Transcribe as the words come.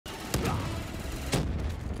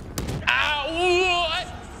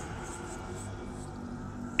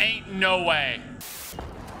No way.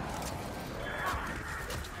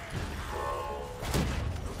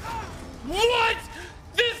 What?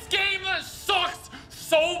 This game sucks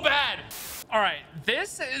so bad. All right,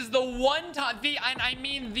 this is the one time, I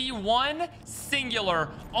mean the one singular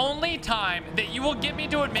only time that you will get me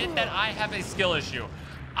to admit that I have a skill issue.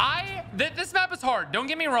 This map is hard, don't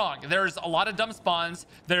get me wrong. There's a lot of dumb spawns,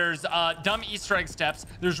 there's dumb Easter egg steps,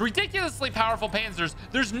 there's ridiculously powerful panzers,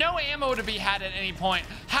 there's no ammo to be had at any point.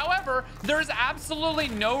 However, there's absolutely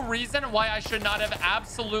no reason why I should not have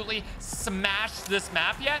absolutely smashed this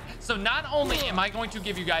map yet. So not only am I going to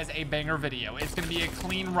give you guys a banger video, it's going to be a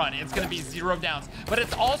clean run, it's going to be 0 downs, but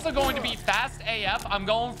it's also going to be fast AF. I'm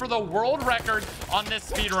going for the world record on this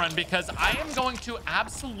speed run because I am going to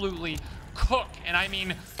absolutely cook, and I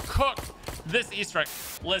mean cook, this Easter egg.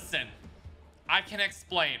 Listen, I can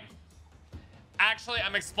explain. Actually,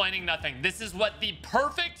 I'm explaining nothing. This is what the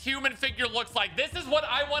perfect human figure looks like. This is what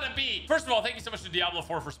I want to be. First of all, thank you so much to Diablo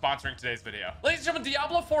 4 for sponsoring today's video. Ladies and gentlemen,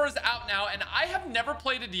 Diablo 4 is out now, and I have never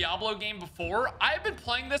played a Diablo game before. I've been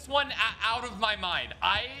playing this one out of my mind.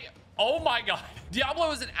 Oh my god.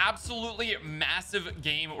 Diablo is an absolutely massive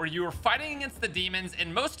game where you are fighting against the demons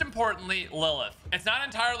and most importantly, Lilith. It's not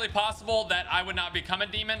entirely possible that I would not become a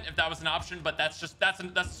demon if that was an option, but that's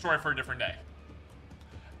a story for a different day.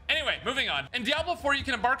 Anyway, moving on. In Diablo 4, you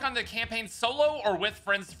can embark on the campaign solo or with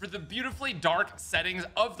friends for the beautifully dark settings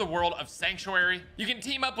of the world of Sanctuary. You can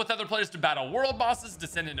team up with other players to battle world bosses,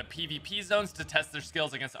 descend into PvP zones to test their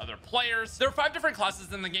skills against other players. There are 5 different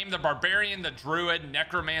classes in the game: the Barbarian, the Druid,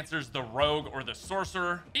 Necromancers, the Rogue, or the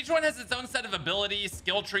Sorcerer. Each one has its own set of abilities,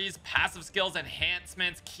 skill trees, passive skills,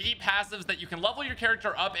 enhancements, key passives that you can level your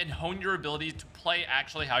character up and hone your ability to play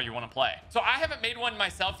actually how you want to play. So I haven't made one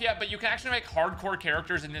myself yet, but you can actually make hardcore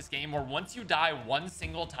characters in this game where once you die one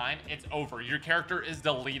single time, it's over. Your character is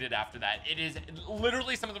deleted after that. It is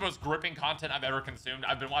literally some of the most gripping content I've ever consumed.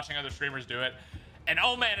 I've been watching other streamers do it, and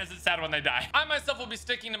oh man, is it sad when they die. I myself will be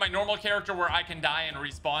sticking to my normal character where I can die and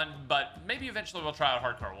respawn, but maybe eventually we'll try out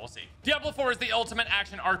hardcore. We'll see. Diablo 4 is the ultimate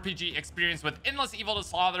action RPG experience with endless evil to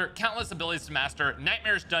slaughter, countless abilities to master,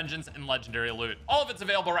 nightmarish dungeons, and legendary loot. All of it's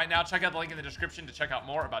available right now. Check out the link in the description to check out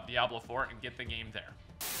more about Diablo 4 and get the game there.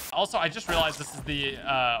 Also, I just realized this is the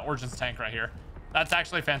Origins tank right here. That's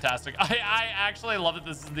actually fantastic. I actually love that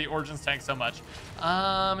this is the Origins tank so much.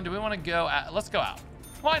 Do we want to go out? Let's go out.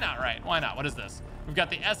 Why not, right? Why not? What is this? We've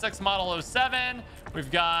got the SX Model 07.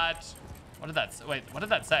 We've got, what did that say? Wait, what did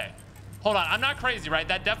that say? Hold on, I'm not crazy, right?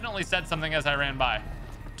 That definitely said something as I ran by.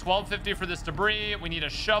 1250 for this debris. We need a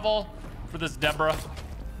shovel for this Deborah.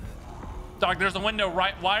 Dog, there's a window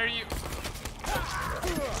right. Why are you?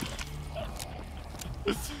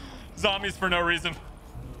 Zombies for no reason.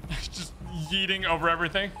 Just yeeting over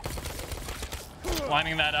everything.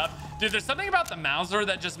 Lining that up. Dude, there's something about the Mauser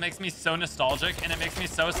that just makes me so nostalgic, and it makes me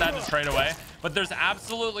so sad to trade away. But there's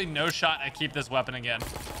absolutely no shot I keep this weapon again.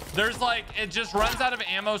 There's like, it just runs out of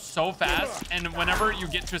ammo so fast, and whenever you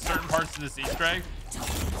get to certain parts of this Easter egg,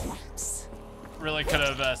 really could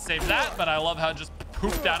have saved that, but I love how it just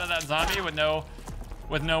pooped out of that zombie with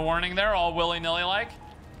no warning there, all willy-nilly like.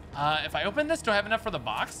 If I open this, do I have enough for the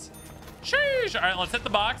box? Sheesh. All right, let's hit the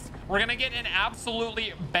box. We're gonna get an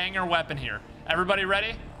absolutely banger weapon here. Everybody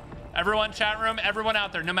ready? Everyone, chat room, everyone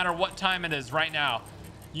out there, no matter what time it is right now,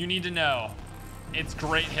 you need to know it's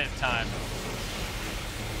great hit time.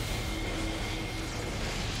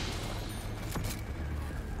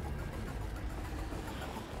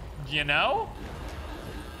 You know?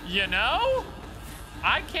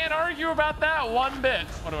 I can't argue about that one bit.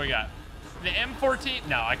 What do we got? The M14?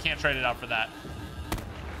 No, I can't trade it out for that.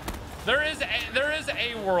 There is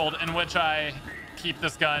a world in which I keep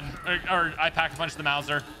this gun, or I pack a punch the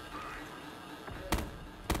Mauser.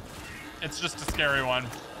 It's just a scary one.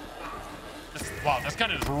 Wow, this gun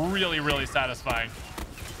is really, really satisfying.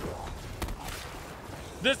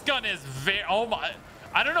 This gun is very, oh my,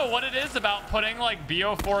 I don't know what it is about putting like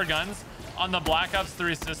BO4 guns on the Black Ops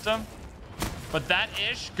 3 system, but that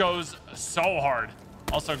ish goes so hard.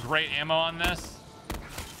 Also great ammo on this.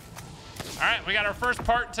 All right, we got our first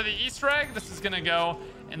part to the Easter egg. This is gonna go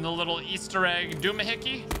in the little Easter egg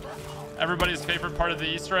doomahickey. Everybody's favorite part of the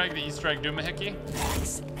Easter egg doomahickey.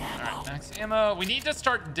 All right, max ammo. We need to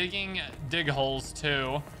start digging dig holes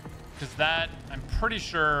too, because that, I'm pretty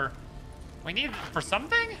sure we need for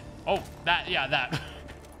something. Oh, that, yeah, that.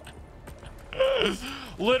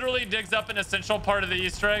 Literally digs up an essential part of the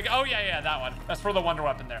Easter egg. Oh yeah, that one. That's for the wonder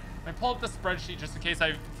weapon there. Let me pull up the spreadsheet just in case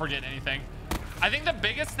I forget anything. I think the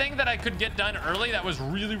biggest thing that I could get done early that was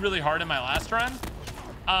really, really hard in my last run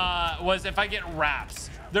was if I get wraps.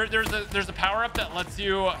 There's a power up that lets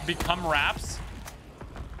you become wraps.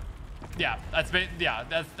 Yeah,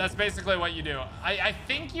 that's basically what you do. I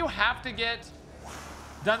think you have to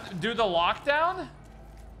do the lockdown.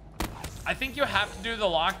 I think you have to do the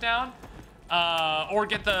lockdown, or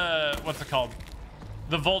get the, what's it called?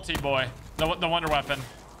 The Volti boy, the wonder weapon.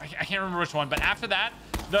 I can't remember which one, but after that,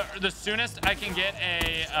 the soonest I can get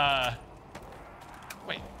a,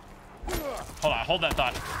 wait, hold on, hold that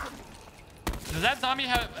thought. Does that zombie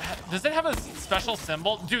does it have a special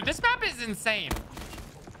symbol? Dude, this map is insane.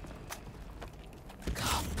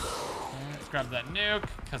 Let's grab that nuke,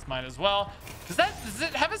 because might as well. Does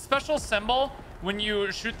it have a special symbol when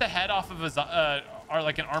you shoot the head off of a or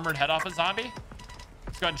like an armored head off a zombie?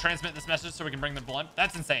 Let's go ahead and transmit this message so we can bring the blimp.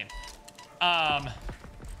 That's insane.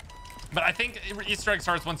 But I think Easter egg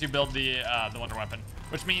starts once you build the wonder weapon,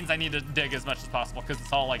 which means I need to dig as much as possible because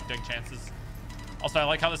it's all like dig chances. Also, I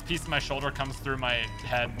like how this piece of my shoulder comes through my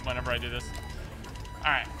head whenever I do this.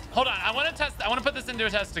 All right, hold on. I want to test. I want to put this into a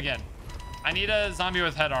test again. I need a zombie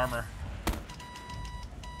with head armor.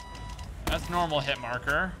 That's normal hit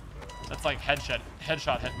marker. That's like headshot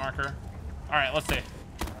hit marker. All right, let's see.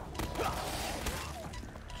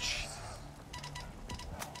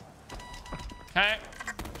 Okay.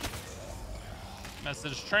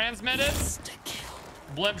 Message transmitted.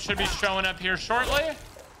 Blimp should be showing up here shortly.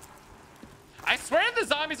 I swear the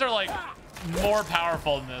zombies are like more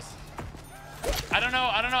powerful than this. I don't know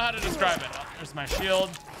how to describe it. Oh, there's my shield.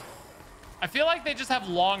 I feel like they just have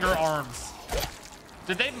longer arms.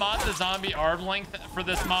 Did they mod the zombie arm length for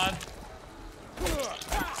this mod?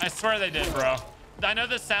 I swear they did, bro. I know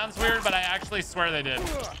this sounds weird, but I actually swear they did.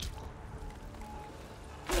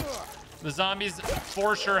 The zombies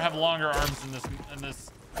for sure have longer arms in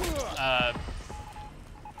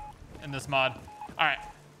this mod. All right,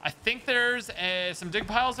 I think there's some dig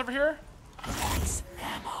piles over here.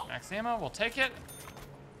 Max ammo, we'll take it.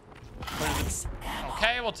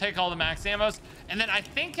 Okay, we'll take all the max ammos. And then I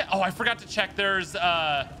think, oh, I forgot to check. There's,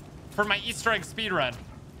 for my Easter egg speedrun,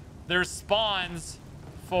 there's spawns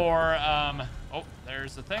for, oh,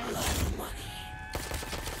 there's the thing.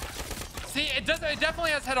 See, it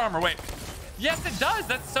definitely has head armor. Wait, yes, it does.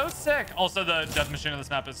 That's so sick. Also, the death machine on this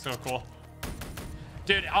map is so cool.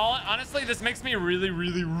 Dude, honestly, this makes me really,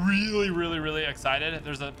 really, really, really, really excited.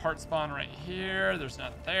 There's a part spawn right here. There's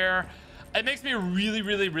not there. It makes me really,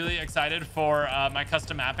 really, really excited for my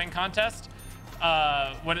custom mapping contest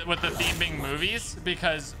with the theme being movies,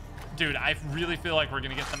 because, dude, I really feel like we're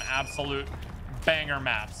going to get some absolute banger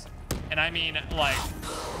maps. And I mean, like,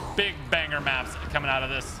 big banger maps coming out of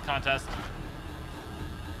this contest.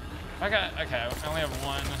 Okay, I only have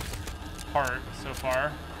one part so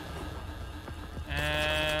far.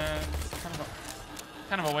 And it's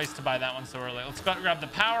kind of a waste to buy that one so early. Let's go grab the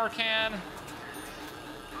power can.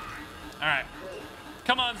 All right,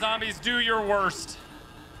 come on, zombies, do your worst.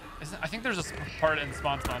 I think there's a part in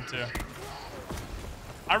spawn too.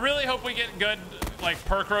 I really hope we get good like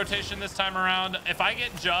perk rotation this time around. If I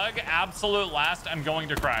get Jug absolute last, I'm going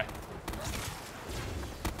to cry.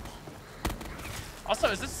 Also,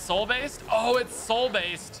 is this soul based? Oh, it's soul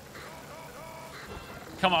based.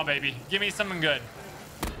 Come on, baby, give me something good.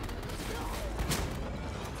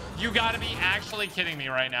 You gotta be actually kidding me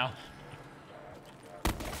right now.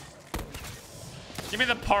 Give me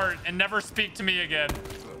the part and never speak to me again.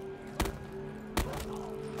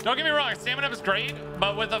 Don't get me wrong, stamina up is great,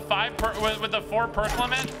 but with a 4 perk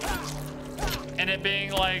limit and it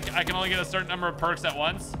being like I can only get a certain number of perks at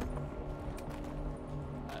once,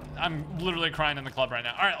 I'm literally crying in the club right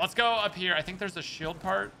now. All right, let's go up here. I think there's a shield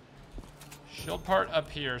part. Shield part up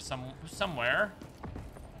here somewhere.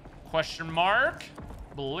 Question mark.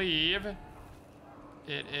 Believe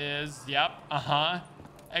it is. Yep.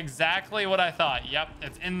 Exactly what I thought. Yep,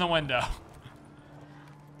 it's in the window.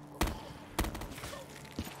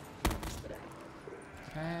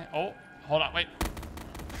 Okay. Oh, hold on. Wait.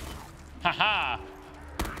 Haha.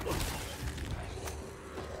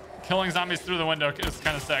 Killing zombies through the window is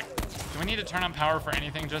kind of sick. Do we need to turn on power for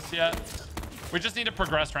anything just yet? We just need to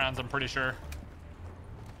progress rounds, I'm pretty sure.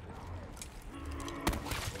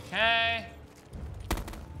 Okay.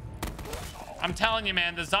 I'm telling you,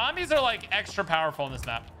 man, the zombies are like extra powerful in this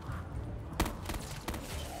map.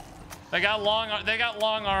 They got long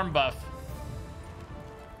arm buff.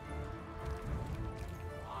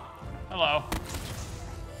 Hello.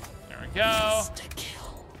 There we go.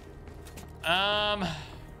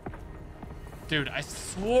 Dude, I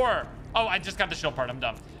swore. Oh, I just got the shield part. I'm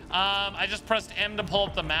dumb. I just pressed M to pull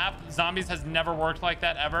up the map. Zombies has never worked like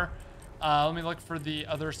that ever. Let me look for the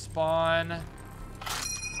other spawn.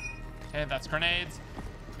 Okay, that's grenades.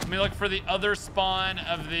 Let me look for the other spawn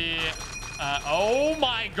of the... oh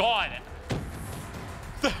my god.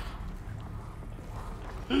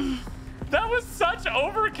 That was such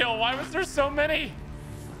overkill. Why was there so many?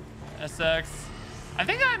 SX. I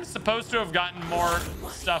think I'm supposed to have gotten more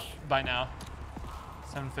stuff by now.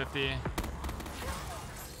 750.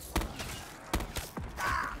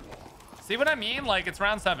 See what I mean? Like, it's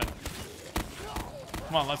round 7.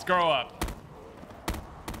 Come on, let's grow up.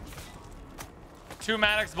 2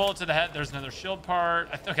 Maddox bullet to the head. There's another shield part.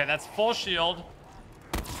 Okay, that's full shield.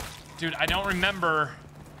 Dude, I don't remember.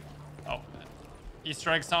 Oh,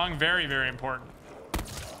 Easter egg song. Very, very important.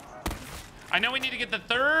 I know we need to get the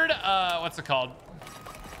 3rd. What's it called?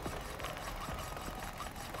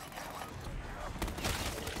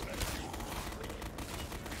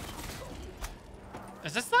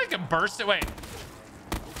 Is this like a burst? Wait.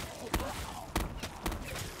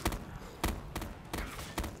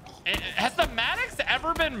 Has the Maddox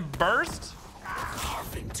ever been burst?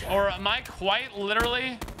 Or am I quite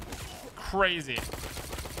literally crazy?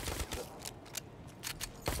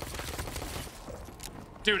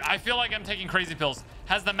 Dude, I feel like I'm taking crazy pills.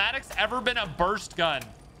 Has the Maddox ever been a burst gun?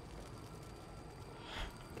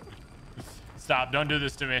 Stop. Don't do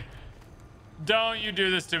this to me. Don't you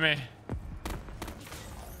do this to me.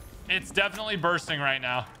 It's definitely bursting right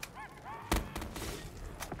now.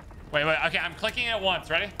 Wait. Okay, I'm clicking it once.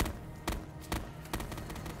 Ready?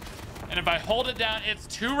 And if I hold it down, it's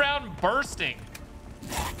 2-round bursting.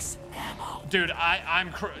 Max ammo. Dude,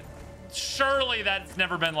 I'm surely that's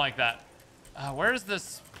never been like that. Where's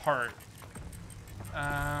this part?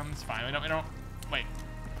 It's fine. We don't. Wait.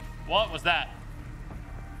 What was that?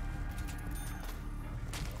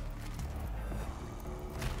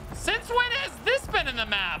 Since when has this been in the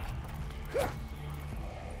map?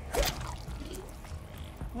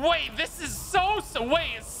 Wait, this is so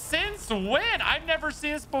wait, since when? I've never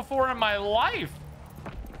seen this before in my life.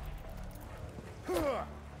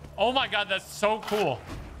 Oh my god, that's so cool.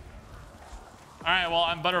 All right, well,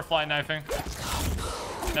 I'm butterfly knifing.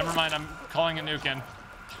 Never mind, I'm calling it nuking.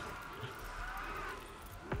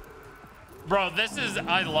 Bro, this is,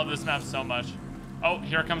 I love this map so much. Oh,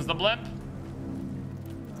 here comes the blimp.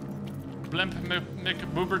 Blimp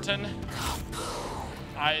McBooberton.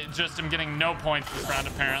 I just am getting no points this round,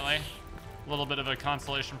 apparently. A little bit of a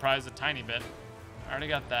consolation prize, a tiny bit. I already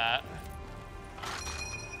got that.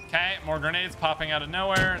 Okay, more grenades popping out of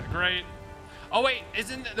nowhere. Great. Oh wait,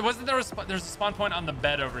 wasn't there there's a spawn point on the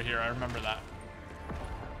bed over here? I remember that.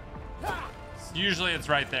 Usually it's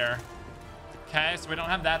right there. Okay, so we don't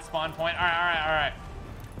have that spawn point. All right.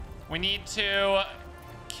 We need to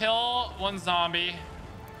kill 1 zombie.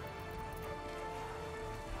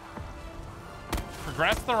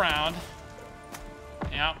 Progress the round.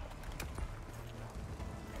 Yep.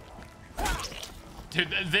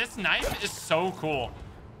 Dude, this knife is so cool.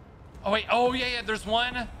 Oh wait, oh yeah, there's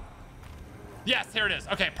one. Yes, here it is.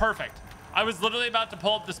 Okay, perfect. I was literally about to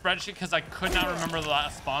pull up the spreadsheet because I could not remember where the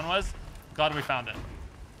last spawn was. Glad we found it.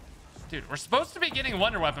 Dude, we're supposed to be getting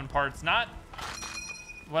wonder weapon parts, not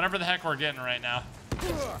whatever the heck we're getting right now.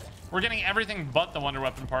 We're getting everything but the wonder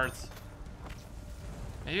weapon parts.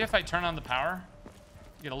 Maybe if I turn on the power,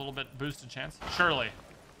 get a little bit boosted chance. Surely.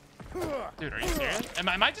 Dude, are you serious?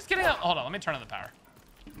 Am I just getting a... Hold on, let me turn on the power.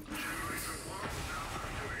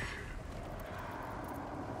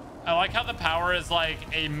 I like how the power is like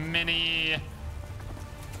a mini...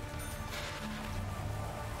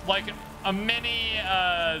 Like a mini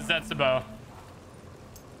Zetsubo.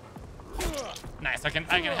 Nice. I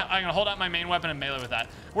can hold out my main weapon and melee with that.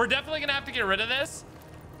 We're definitely gonna have to get rid of this,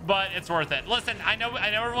 but it's worth it. Listen, I know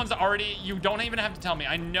everyone's already, you don't even have to tell me.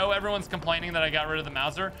 I know everyone's complaining that I got rid of the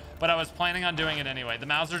Mauser, but I was planning on doing it anyway. The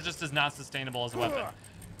Mauser just is not sustainable as a weapon.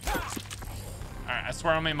 All right, I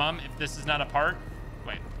swear on my mom, if this is not a part,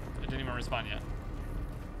 wait, it didn't even respawn yet.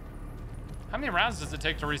 How many rounds does it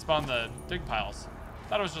take to respawn the dig piles? I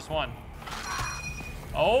thought it was just 1.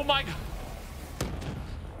 Oh my god.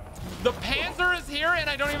 The Panzer is here and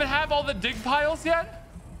I don't even have all the dig piles yet?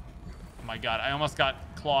 Oh my god, I almost got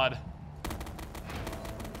clawed.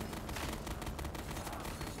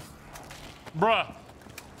 Bruh.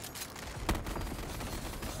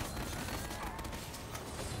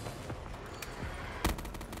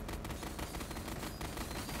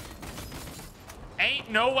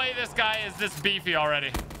 Ain't no way this guy is this beefy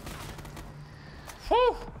already.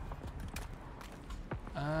 Whew.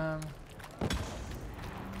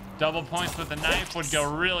 Double points with the knife would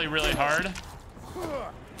go really, really hard.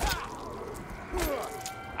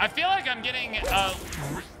 I feel like I'm getting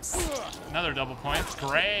another double points.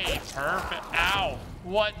 Great, perfect. Ow!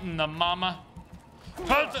 What in the mama?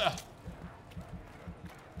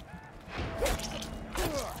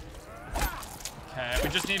 Okay, we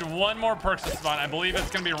just need 1 more perk to spawn. I believe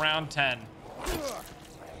it's gonna be round 10.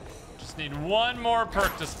 Just need one more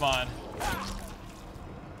perk to spawn.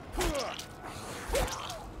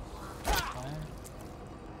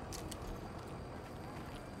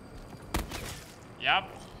 Yep.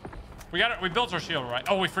 We got it. We built our shield, right?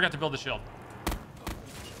 Oh, we forgot to build the shield.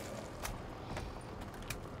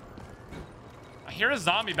 I hear a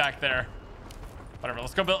zombie back there. Whatever.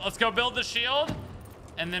 Let's go build. Let's go build the shield,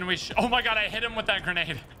 and then we. Oh my god! I hit him with that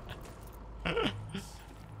grenade.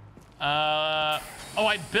 Oh,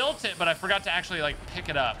 I built it, but I forgot to actually like pick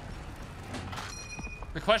it up.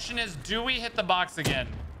 The question is, do we hit the box again?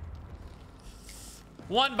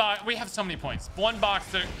 One box. We have so many points. One box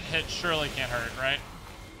to hit surely can't hurt, right?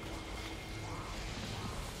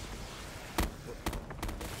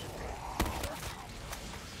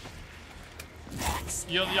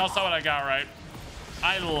 Y'all saw what I got, right?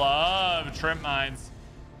 I love trip mines.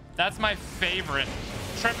 That's my favorite.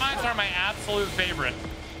 Trip mines are my absolute favorite.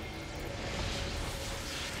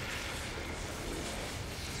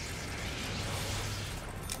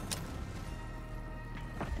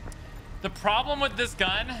 The problem with this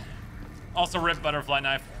gun, also rip butterfly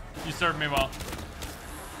knife. You served me well.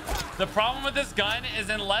 The problem with this gun is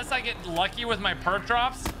unless I get lucky with my perk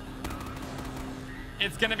drops,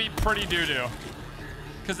 it's gonna be pretty doo-doo.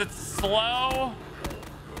 Because it's slow.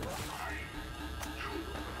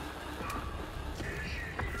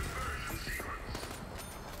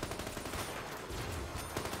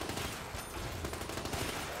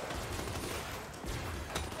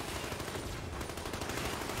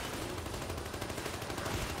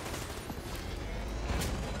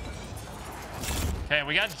 Okay,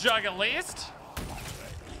 we got Jug at least.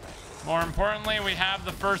 More importantly, we have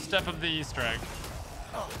the first step of the Easter egg.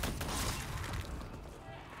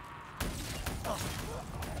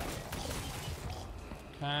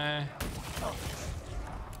 Okay.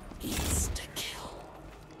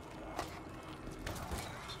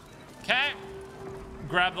 Okay.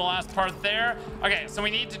 Grab the last part there. Okay, so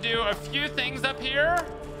we need to do a few things up here.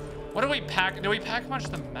 What do we pack? Do we pack a bunch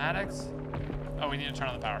of the Maddox? Oh, we need to turn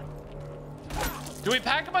on the power. Do we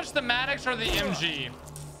pack a bunch of the Maddox or the MG?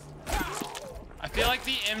 I feel like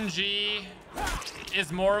the MG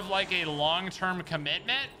is more of like a long-term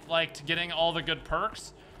commitment, like to getting all the good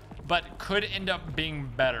perks, but could end up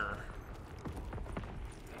being better.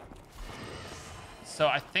 So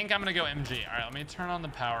I think I'm gonna go MG. All right, let me turn on the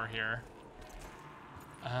power here.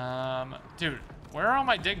 Dude, where are all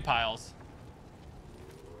my dig piles?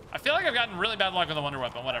 I feel like I've gotten really bad luck with the wonder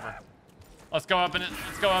weapon. Whatever. Let's go up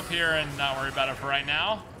here and not worry about it for right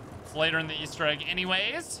now. It's later in the Easter egg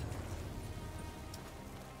anyways.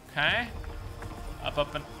 Okay.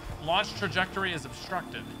 Up, and launch trajectory is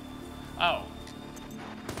obstructed. Oh.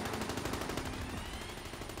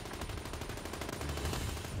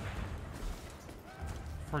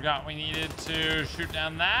 Forgot we needed to shoot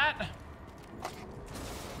down that.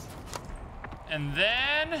 And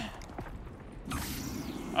then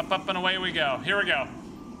up, and away we go. Here we go.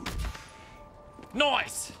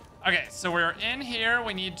 Nice. Okay, so we're in here.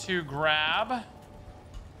 We need to grab.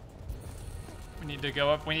 We need to go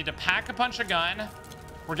up. We need to pack a punch a gun.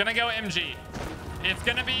 We're gonna go MG. It's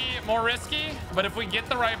gonna be more risky, but if we get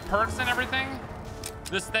the right perks and everything,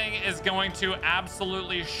 this thing is going to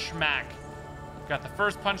absolutely schmack. Got the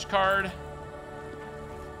first punch card.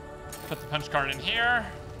 Put the punch card in here.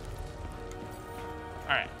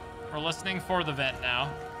 All right, we're listening for the vent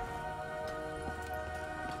now.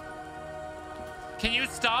 Can you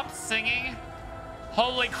stop singing?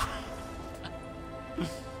 Holy crap.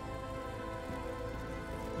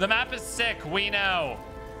 The map is sick. We know.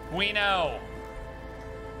 We know.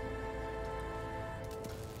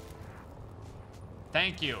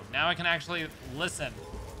 Thank you. Now I can actually listen.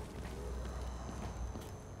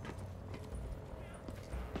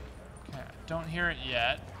 Okay, I don't hear it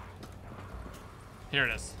yet. Here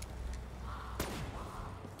it is.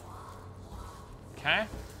 Okay.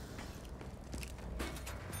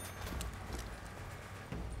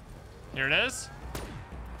 Here it is.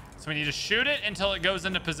 So we need to shoot it until it goes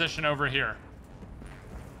into position over here.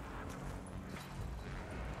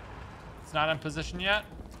 It's not in position yet.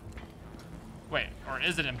 Wait, or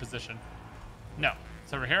is it in position? No,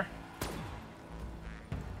 it's over here.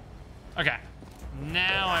 Okay,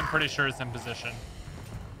 now I'm pretty sure it's in position.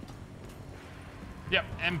 Yep,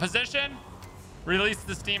 in position. Release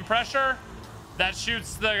the steam pressure. That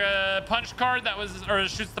shoots the punch card that was, or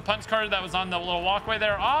shoots the punch card that was on the little walkway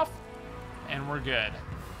there off. And we're good.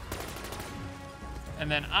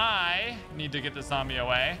 And then I need to get the zombie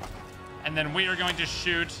away. And then we are going to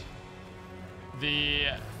shoot the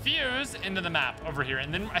fuse into the map over here.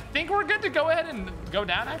 And then I think we're good to go ahead and go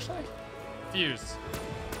down, actually. Fuse.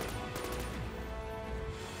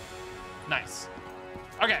 Nice.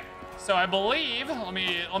 Okay, so I believe, let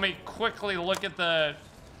me quickly look at the,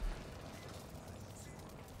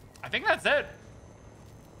 I think that's it.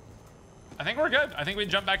 I think we're good. I think we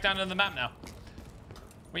jump back down to the map now.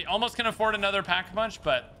 We almost can afford another pack-a-punch,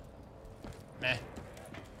 but meh.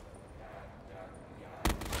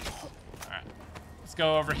 All right, let's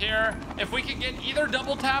go over here. If we could get either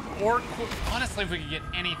double tap or, honestly, if we could get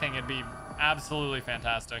anything, it'd be absolutely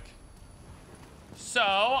fantastic. So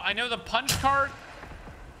I know the punch card.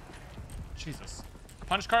 Jesus,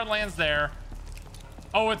 punch card lands there.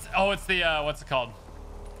 Oh, it's the what's it called?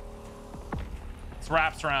 It's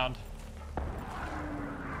wraps around.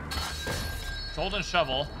 Golden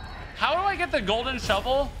shovel. How do I get the golden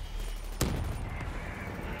shovel?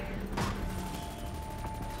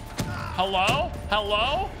 Hello?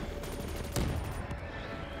 Hello?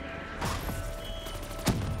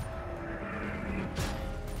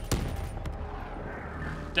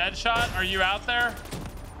 Deadshot, are you out there?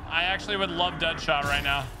 I actually would love Deadshot right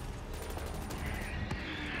now.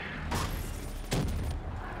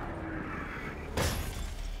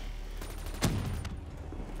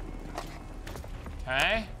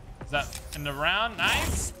 Okay. Is that in the round?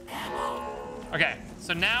 Nice. Okay,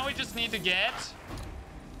 so now we just need to get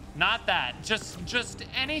not that. Just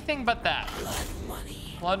anything but that. Blood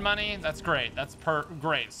money. Blood money, that's great. That's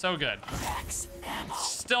great. So good.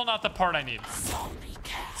 Still not the part I need.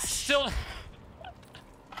 Still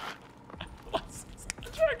what's this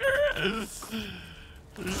trigger?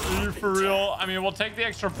 Are you for real? I mean, we'll take the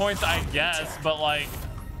extra points, I guess, but like,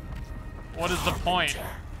 what is the point?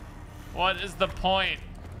 What is the point?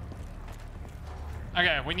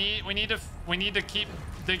 Okay, we need to keep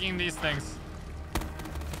digging these things.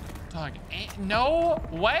 Dog, no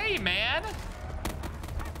way, man.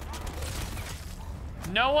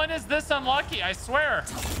 No one is this unlucky, I swear.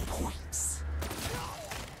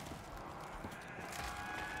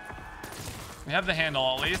 We have the handle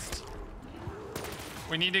at least.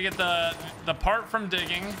 We need to get the part from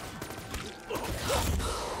digging.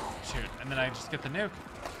 Shoot, and then I just get the nuke.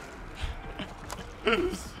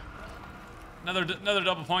 Another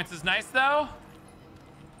double points is nice though.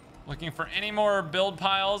 Looking for any more build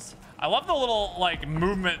piles. I love the little like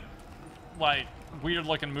movement, like weird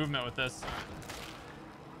looking movement with this.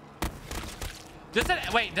 Does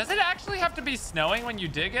it actually have to be snowing when you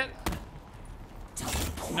dig it?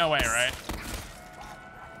 No way, right?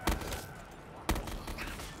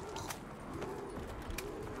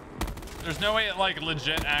 There's no way it like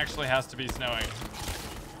legit actually has to be snowing.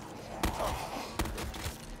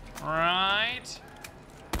 Right.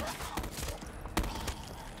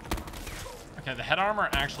 Okay, the head armor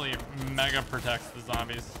actually mega protects the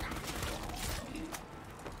zombies.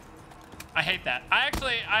 I hate that.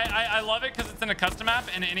 I love it because it's in a custom map,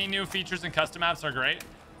 and any new features in custom maps are great.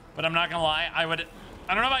 But I'm not gonna lie, I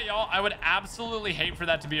don't know about y'all, I would absolutely hate for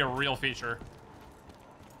that to be a real feature.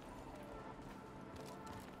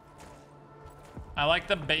 I like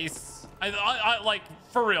the base. I like,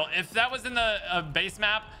 for real, if that was in the base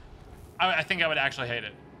map, I think I would actually hate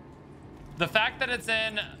it. The fact that it's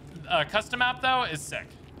in a custom map though is sick.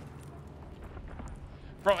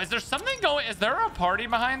 Bro, is there something going? Is there a party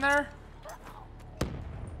behind there?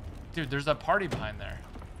 Dude, there's a party behind there.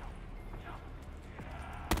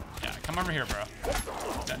 Yeah, come over here, bro.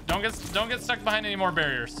 Yeah, don't get stuck behind any more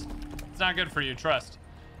barriers. It's not good for you, trust.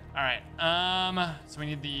 All right, so we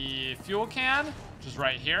need the fuel can, which is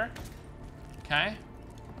right here. Okay.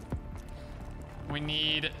 We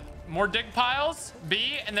need more dig piles,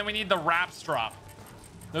 B, and then we need the wraps drop.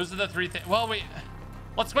 Those are the three things. Well,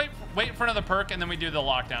 let's wait for another perk, and then we do the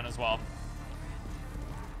lockdown as well.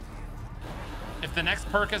 If the next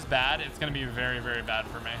perk is bad, it's gonna be very, very bad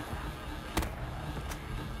for me.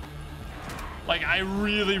 Like, I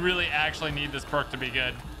really, really actually need this perk to be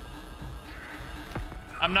good.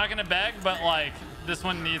 I'm not gonna beg, but like, this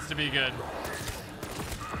one needs to be good.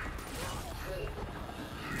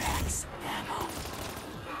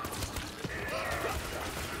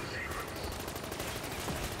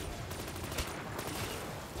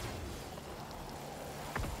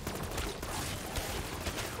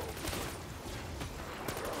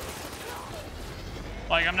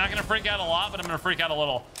 Like, I'm not gonna freak out a lot, but I'm gonna freak out a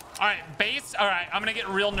little. All right, all right, I'm gonna get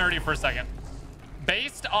real nerdy for a second.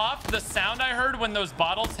 Based off the sound I heard when those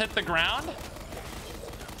bottles hit the ground,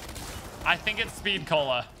 I think it's speed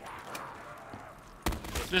cola.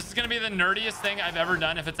 This is gonna be the nerdiest thing I've ever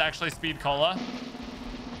done if it's actually speed cola.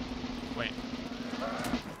 Wait.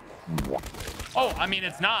 Oh, I mean,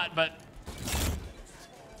 it's not, but...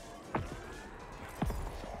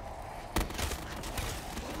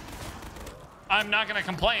 I'm not gonna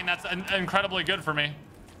complain. That's incredibly good for me.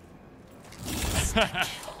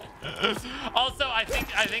 Also, I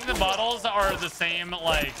think the bottles are the same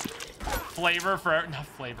like flavor for not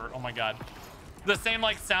flavor. Oh my god, the same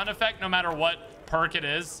like sound effect no matter what perk it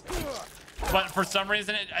is. But for some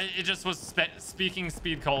reason, it just was speaking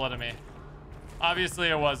speed cola to me. Obviously,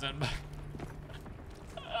 it wasn't.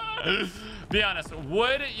 Be honest,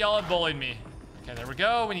 would y'all have bullied me? Okay, there we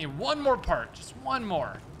go. We need one more part, just one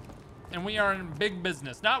more, and we are in big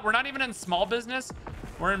business. We're not even in small business.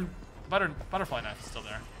 We're in butterfly knife is still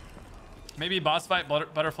there. Maybe boss fight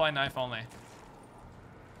butterfly knife only.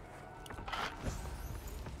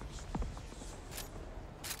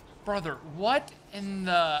 Brother, what in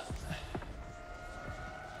the...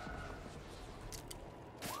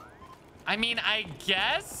 I mean, I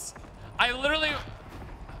guess I literally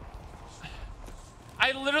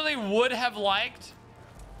would have liked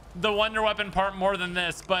the wonder weapon part more than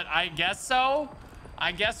this, but I guess so.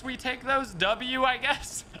 I guess we take those W, I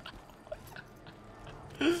guess.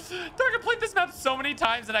 I played this map so many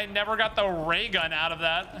times and I never got the ray gun out of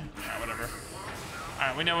that. All right, whatever. All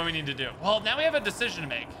right, we know what we need to do. Well, now we have a decision to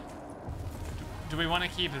make. Do we want to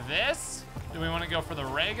keep this? Do we want to go for the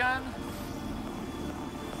ray gun?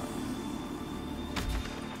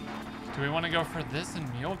 Do we want to go for this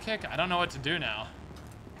and mule kick? I don't know what to do now.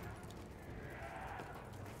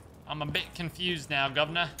 I'm a bit confused now,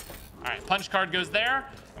 governor. All right, punch card goes there,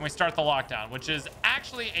 and we start the lockdown, which is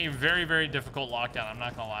actually a very, very difficult lockdown. I'm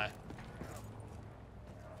not gonna lie.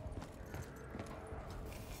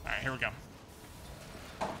 All right, here we go.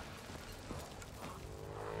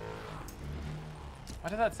 Why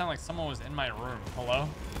did that sound like someone was in my room? Hello?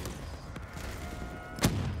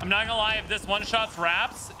 I'm not gonna lie, if this one-shots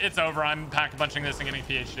wraps, it's over. I'm pack-punching this and getting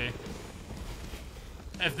PhD.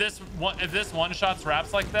 If this one-shots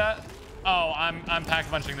wraps like that, oh, I'm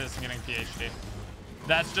pack-punching this and getting PhD.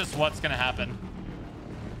 That's just what's gonna happen.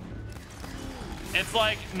 It's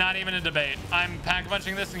like not even a debate. I'm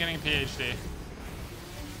pack-punching this and getting PhD.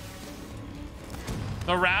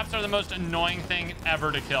 The wraps are the most annoying thing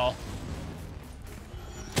ever to kill.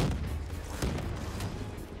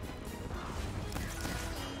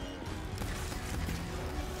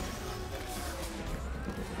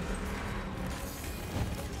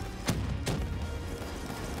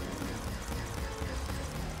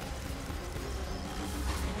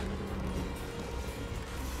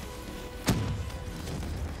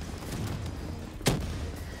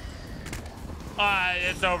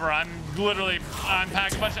 It's over. I'm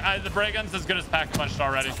pack-punched. The Bray Gun's as good as pack-punched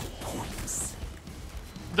already.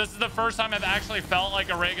 This is the first time I've actually felt like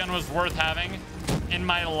a ray gun was worth having in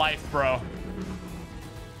my life, bro.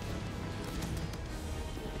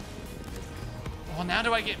 Well, now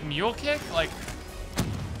do I get mule kick? Like,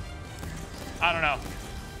 I don't know.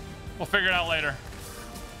 We'll figure it out later.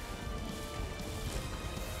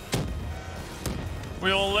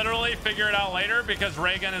 We will literally figure it out later because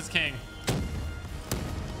ray gun is king.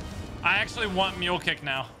 I actually want mule kick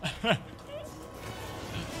now.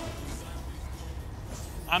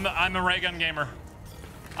 I'm a ray gun gamer.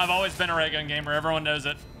 I've always been a ray gun gamer. Everyone knows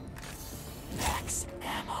it. Max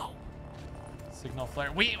ammo. Signal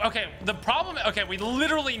flare. The problem. Okay, we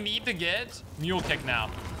literally need to get mule kick now.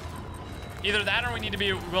 Either that or we need to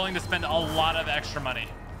be willing to spend a lot of extra money,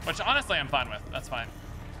 which honestly I'm fine with. That's fine.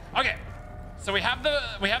 Okay. So we have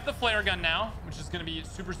the flare gun now, which is going to be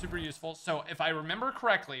super, super useful. So if I remember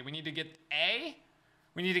correctly, we need to get A.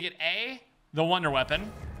 We need to get A, the wonder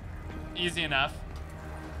weapon. Easy enough.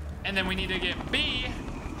 And then we need to get B,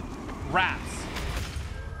 wraps.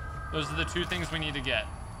 Those are the two things we need to get.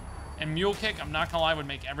 And mule kick, I'm not gonna lie, would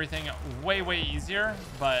make everything way, way easier.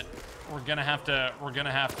 But we're gonna have to,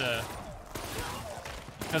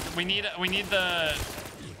 because we need the.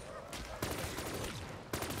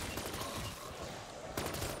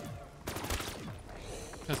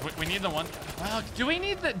 Because we need the one. Well, do we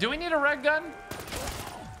need a red gun?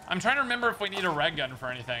 I'm trying to remember if we need a red gun for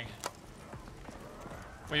anything.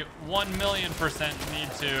 We 1,000,000% need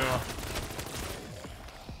to.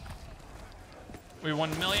 We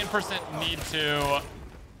 1,000,000% need to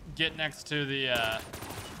get next to the.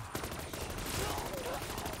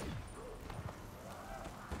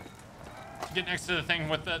 Get next to the thing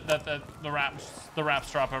with the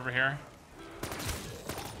wraps drop over here.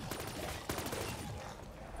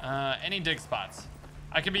 Any dig spots?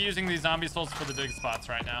 I could be using these zombie souls for the dig spots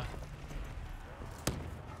right now.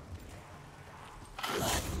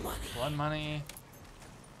 Blood money.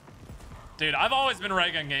 Dude, I've always been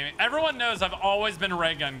ray gun gaming. Everyone knows I've always been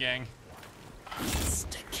ray gun gang.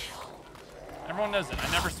 Everyone knows it.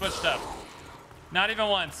 I never switched up. Not even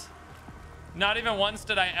once. Not even once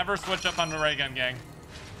did I ever switch up on the ray gun gang.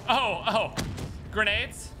 Oh,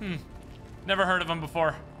 grenades? Never heard of them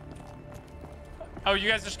before. Oh, you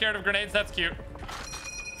guys are scared of grenades? That's cute.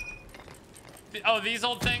 Oh, these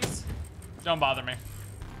old things? Don't bother me.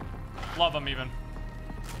 Love them even.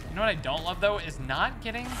 You know what I don't love though is not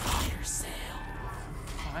getting Fire sale.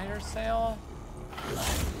 Fire sale?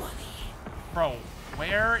 Blood money. Bro,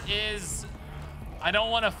 where is... I don't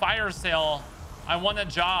want a fire sale. I want a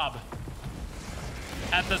job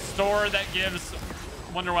at the store that gives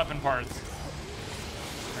wonder weapon parts.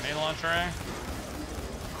 Grenade launcher, eh?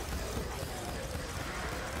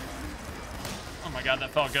 Oh my god, that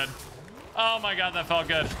felt good. Oh my god, that felt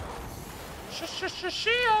good.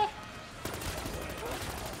 Shia.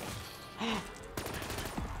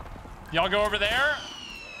 Y'all go over there.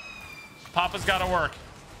 Papa's got to work.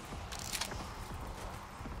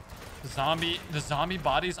 The zombie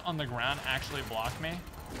bodies on the ground actually block me.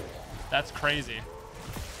 That's crazy.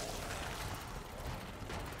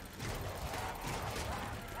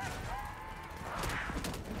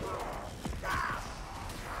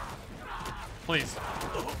 Please.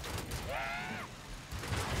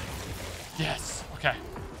 Yes. Okay.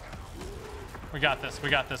 We got this. We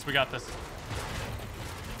got this. We got this.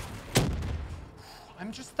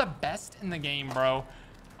 I'm just the best in the game, bro.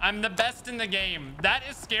 I'm the best in the game. That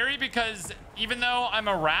is scary because even though I'm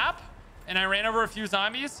a rap and I ran over a few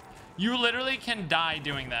zombies, you literally can die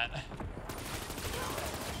doing that.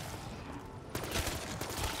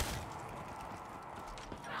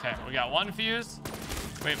 Okay, we got one fuse.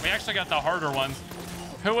 Wait, we actually got the harder ones.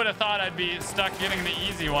 Who would have thought I'd be stuck getting the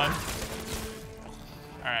easy one?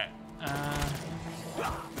 All right.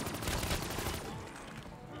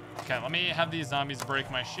 Okay, let me have these zombies break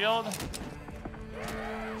my shield.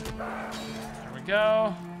 There we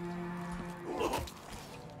go.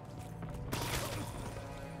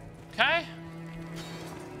 Okay.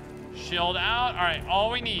 Shield out. All right,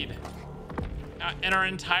 all we need in our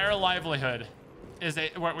entire livelihood is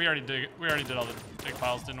a... We already did all the dig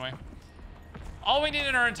piles, didn't we? All we need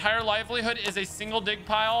in our entire livelihood is a single dig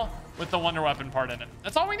pile with the wonder weapon part in it.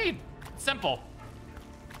 That's all we need. Simple.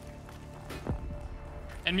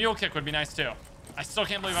 And mule kick would be nice too. I still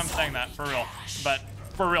can't believe I'm saying that for real, but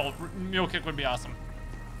for real, mule kick would be awesome.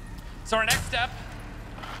 So our next step,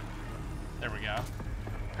 there we go.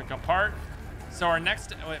 Pick apart. So our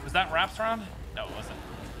next, wait, was that wraps round? No, it wasn't.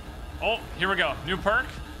 Oh, here we go. New perk.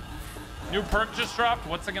 New perk just dropped.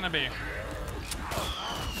 What's it gonna be?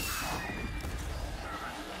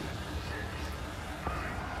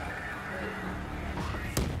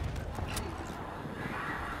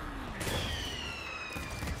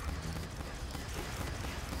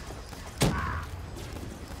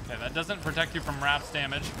 That doesn't protect you from wraps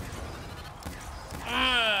damage.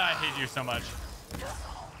 I hate you so much.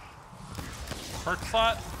 Perk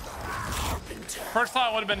slot? Perk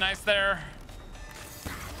slot would have been nice there.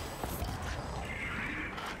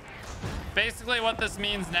 Basically what this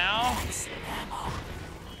means now...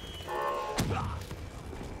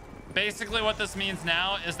 Basically what this means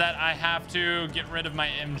now is that I have to get rid of my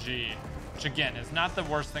MG. Which again, is not the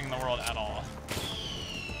worst thing in the world at all.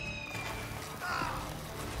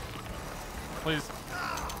 Please.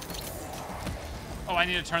 Oh, I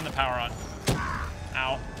need to turn the power on.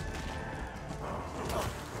 Ow.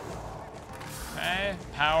 Okay,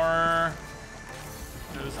 power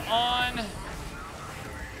goes on.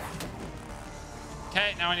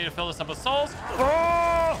 Okay, now I need to fill this up with souls.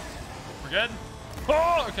 Oh! We're good.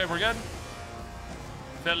 Oh, okay, we're good.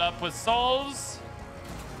 Fill up with souls.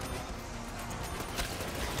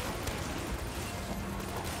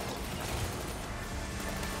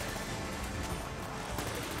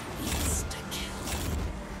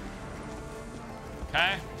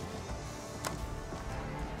 Okay.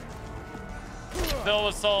 Fill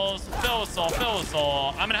with souls, fill with soul, fill with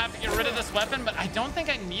soul. I'm gonna have to get rid of this weapon, but I don't think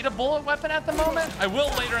I need a bullet weapon at the moment. I will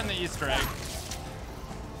later in the Easter egg.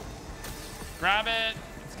 Grab it.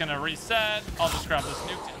 It's gonna reset. I'll just grab this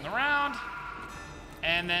nuke in the round.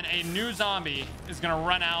 And then a new zombie is gonna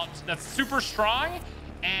run out that's super strong,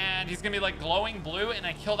 and he's gonna be like glowing blue, and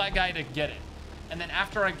I kill that guy to get it. And then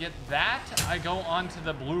after I get that, I go on to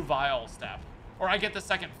the blue vial step. Or I get the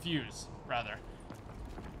second fuse, rather.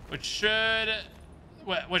 Which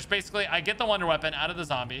basically, I get the wonder weapon out of the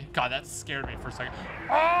zombie. God, that scared me for a second.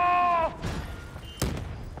 Oh!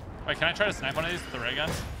 Wait, can I try to snipe one of these with the ray gun?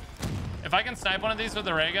 If I can snipe one of these with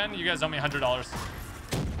the ray gun, you guys owe me $100.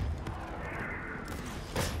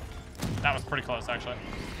 That was pretty close, actually.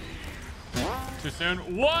 Too soon.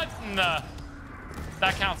 What in the...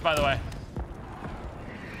 That counts, by the way.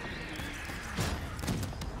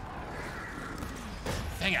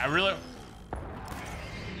 Dang it, I really...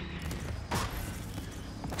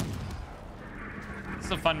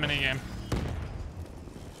 It's a fun minigame.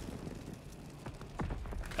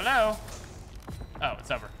 Hello? Oh, it's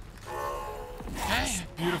over. Okay,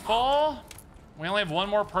 beautiful. We only have one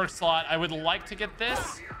more perk slot. I would like to get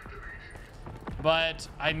this, but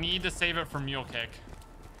I need to save it for Mule Kick.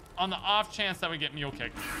 On the off chance that we get Mule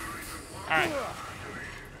Kick. All right.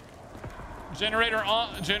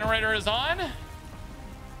 Generator is on.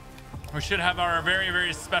 We should have our very,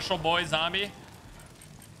 very special boy zombie.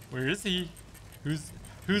 Where is he?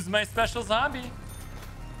 Who's my special zombie?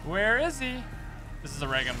 Where is he? This is a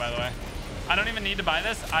ray gun, by the way. I don't even need to buy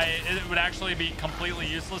this. It would actually be completely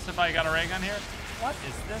useless if I got a ray gun here. What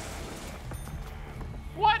is this?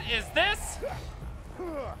 What is this?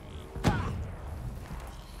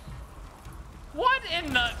 What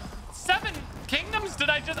in the 7 kingdoms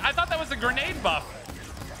did I thought that was a grenade buff.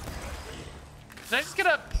 Did I just get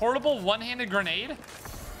a portable one-handed grenade?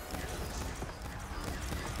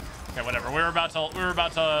 Okay, whatever. We were about to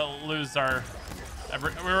lose our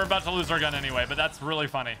gun anyway, but that's really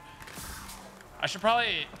funny. I should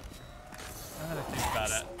probably, now that I think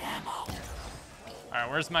about it. All right,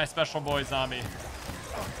 where's my special boy zombie?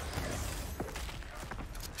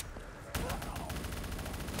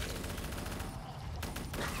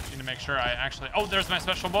 Need to make sure I actually, oh, there's my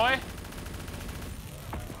special boy.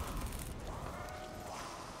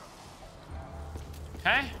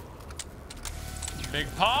 Okay. Big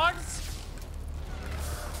pogs.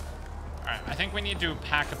 All right, I think we need to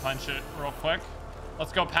pack-a-punch it real quick.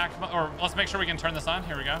 Let's go or let's make sure we can turn this on.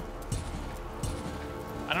 Here we go.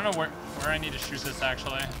 I don't know where I need to shoot this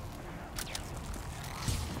actually.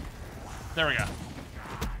 There we go.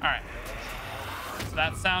 All right. So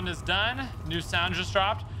that sound is done. New sound just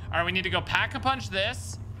dropped. All right, we need to go pack-a-punch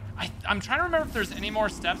this. I'm trying to remember if there's any more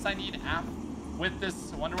steps I need with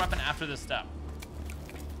this wonder weapon after this step.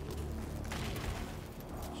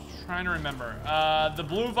 Trying to remember. The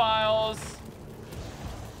blue vials.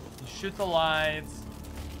 You shoot the lights.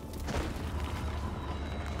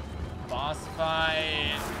 Boss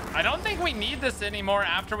fight. I don't think we need this anymore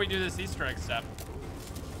after we do this Easter egg step.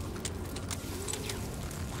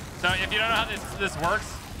 So if you don't know how this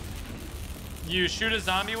works, you shoot a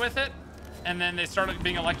zombie with it, and then they start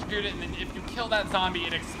being electrocuted, and then if you kill that zombie,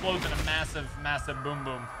 it explodes in a massive, massive boom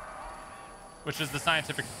boom, which is the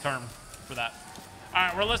scientific term for that. All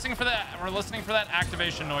right, we're listening for that. We're listening for that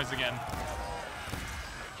activation noise again.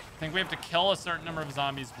 I think we have to kill a certain number of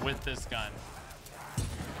zombies with this gun.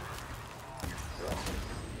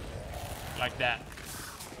 Like that.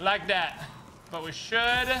 Like that. But we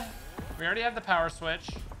already have the power switch.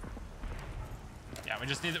 Yeah, we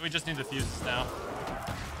just need the fuses now.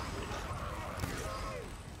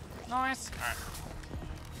 Nice. All right.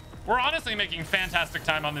 We're honestly making fantastic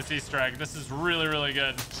time on this Easter egg. This is really, really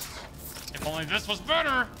good. If only this was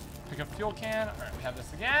better. Pick up fuel can. All right, we have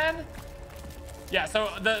this again. Yeah, so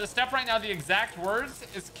the step right now, the exact words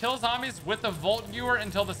is kill zombies with the Volt Viewer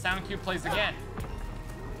until the sound cue plays again.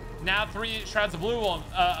 Now 3 shreds of blue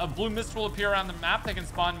a blue mist will appear around the map. They can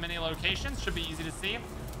spawn in many locations. Should be easy to see.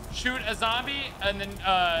 Shoot a zombie and then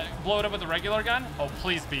blow it up with a regular gun. Oh,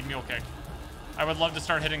 please be Mule Kick. I would love to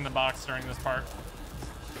start hitting the box during this part.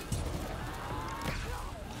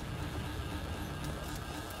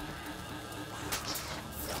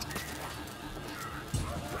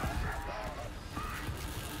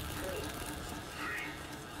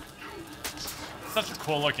 Such a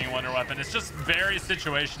cool looking wonder weapon. It's just very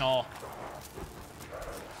situational.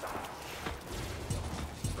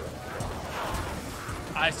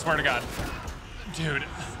 I swear to God. Dude,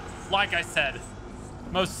 like I said,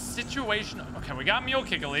 most situational. Okay, we got Mule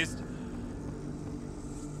Kick at least.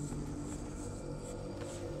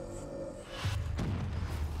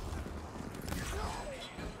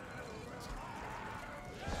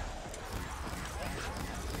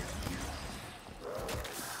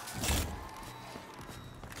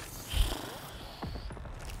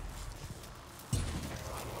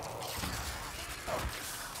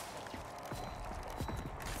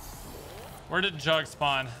 Where did Jug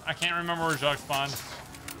spawn? I can't remember where Jug spawned.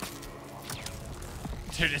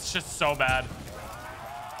 Dude, it's just so bad.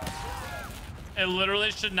 It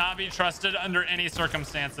literally should not be trusted under any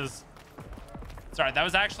circumstances. Sorry, that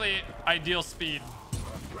was actually ideal speed.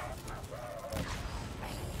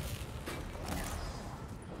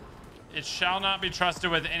 It shall not be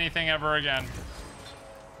trusted with anything ever again.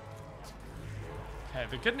 Okay,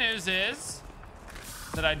 the good news is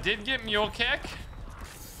that I did get Mule Kick,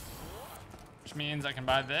 which means I can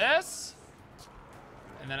buy this,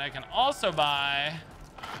 and then I can also buy,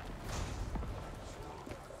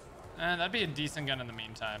 and that'd be a decent gun in the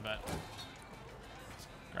meantime, but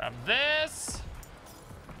grab this,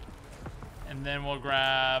 and then we'll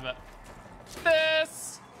grab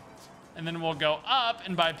this, and then we'll go up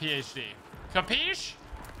and buy PhD. Capiche?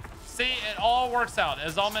 See, it all works out.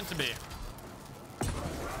 It's all meant to be.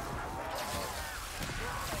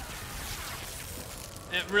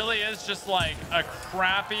 It really is just like a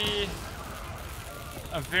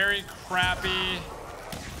very crappy.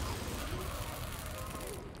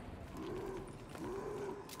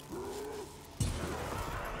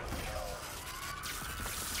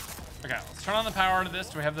 Okay, let's turn on the power to this.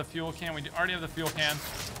 Do we have the fuel can? We already have the fuel can.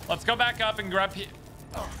 Let's go back up and grab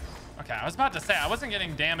Okay, I was about to say, I wasn't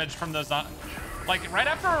getting damage from those. Like, right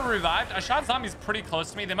after I revived, I shot zombies pretty close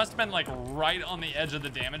to me. They must have been, like, right on the edge of the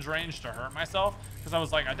damage range to hurt myself. Because I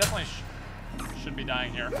was like, I definitely should be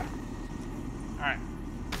dying here. All right.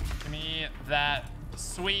 Give me that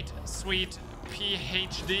sweet, sweet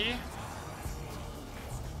PhD.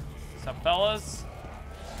 What's up, fellas?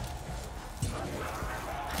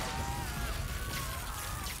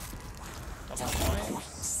 Double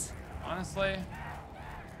points. Honestly.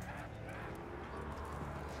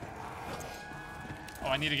 Oh,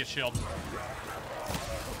 I need to get shield.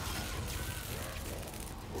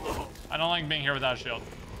 I don't like being here without a shield.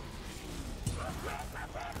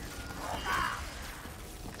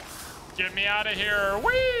 Get me out of here.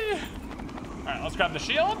 Whee! All right, let's grab the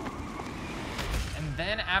shield. And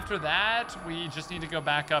then after that, we just need to go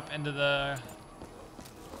back up into the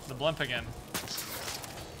blimp again.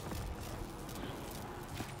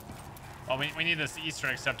 Well, we need this Easter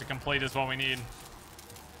egg step to complete is what we need.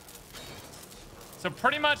 So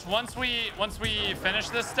pretty much once we finish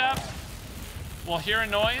this step, we'll hear a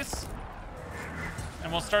noise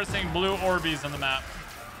and we'll start seeing blue Orbeez on the map.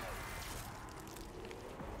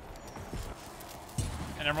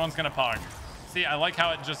 And everyone's gonna pog. See, I like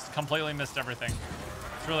how it just completely missed everything.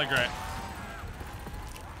 It's really great.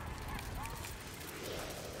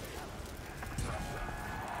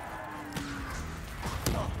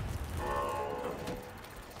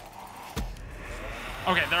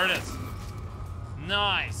 Okay, there it is.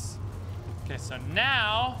 Nice. Okay, so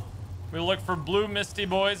now we look for blue misty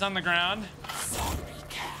boys on the ground.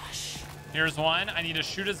 Here's one. I need to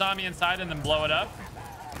shoot a zombie inside and then blow it up.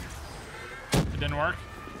 It didn't work.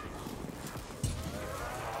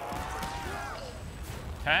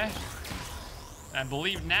 Okay. I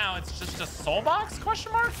believe now it's just a soul box,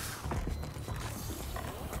 question mark?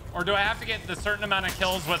 Or do I have to get the certain amount of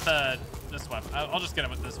kills with this weapon? I'll just get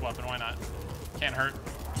it with this weapon, why not? Can't hurt.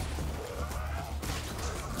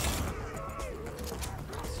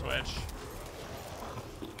 Switch.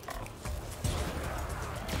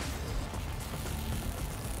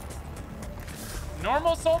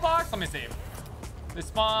 Normal soul box? Let me see. They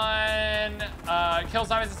spawn, kill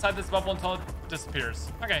zombies inside this bubble until it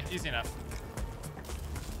disappears. Okay, easy enough.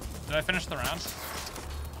 Did I finish the round?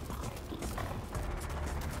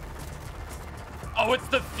 Oh, it's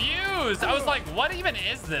the fuse. I was like, what even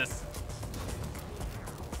is this?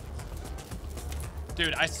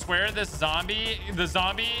 Dude, I swear the zombie,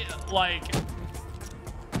 like...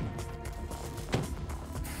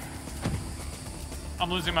 I'm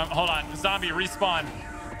losing my, hold on. Zombie, respawn.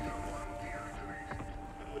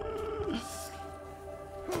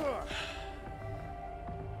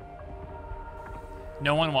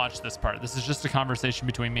 No one watched this part. This is just a conversation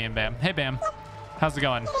between me and Bam. Hey, Bam. How's it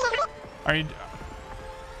going? Are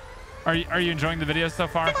you enjoying the video so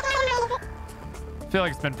far? I feel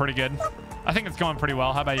like it's been pretty good. I think it's going pretty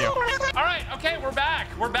well. How about you? All right. Okay, we're back.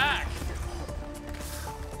 We're back.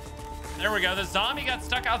 There we go. The zombie got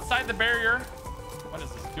stuck outside the barrier. What is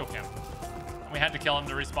this? Fuel can. We had to kill him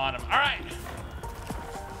to respawn him. All right.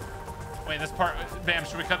 Wait, this part. Bam,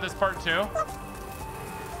 should we cut this part too?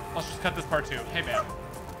 Let's just cut this part too. Hey, Bam.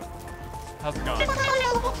 How's it going?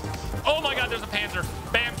 Oh my God, there's a Panzer.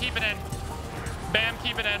 Bam, keep it in. Bam,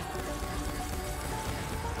 keep it in.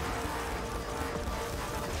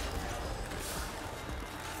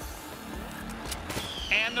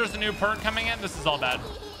 And there's a new perk coming in. This is all bad.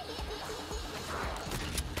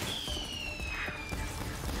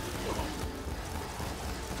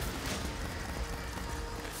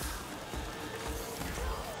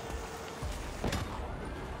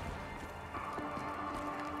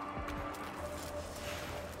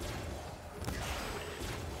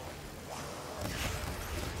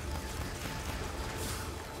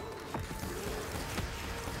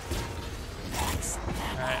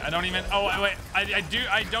 I don't even, oh wait,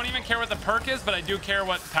 I don't even care what the perk is, but I do care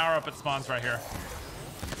what power up it spawns right here.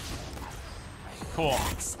 Cool.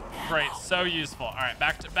 Great, so useful. All right,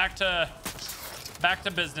 back to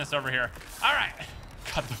business over here. All right.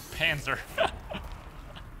 God, the Panzer.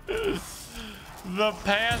 The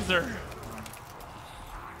Panzer.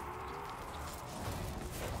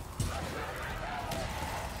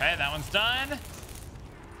 Okay, that one's done.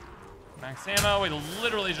 Max ammo. We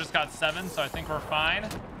literally just got 7, so I think we're fine.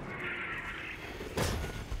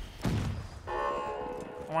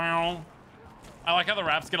 Wow. I like how the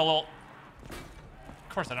raps get a little... Of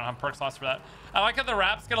course I don't have perk slots for that. I like how the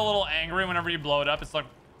raps get a little angry whenever you blow it up. It's like...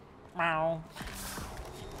 Wow.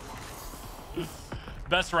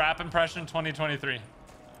 Best rap impression 2023. All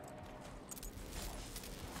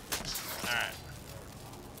right.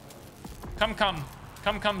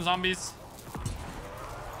 Come, zombies.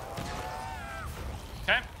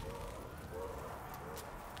 Okay.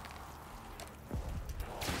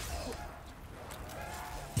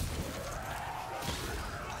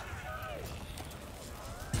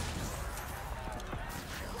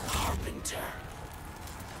 Carpenter.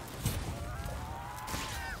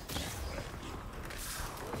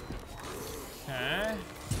 Okay.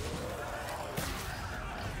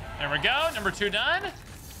 There we go. Number 2 done.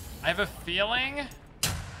 I have a feeling.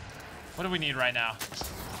 What do we need right now?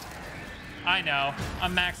 I know.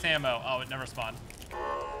 I'm max ammo. Oh, it never spawned.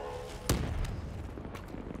 I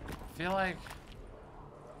feel like...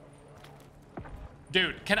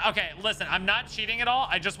 Dude, okay, listen. I'm not cheating at all.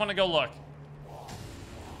 I just want to go look.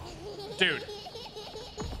 Dude.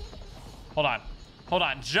 Hold on. Hold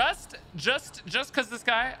on. Just because this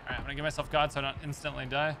guy... All right, I'm going to give myself God so I don't instantly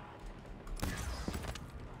die.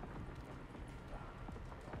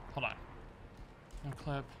 Hold on. No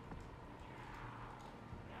clip.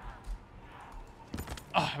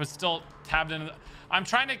 Oh, I was still tabbed into the... I'm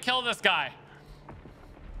trying to kill this guy.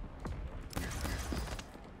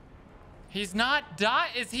 He's not die.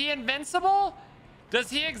 Is he invincible? Does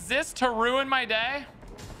he exist to ruin my day?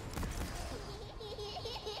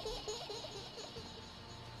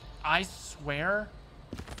 I swear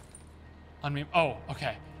on me. Oh,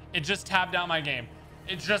 okay. It just tabbed out my game.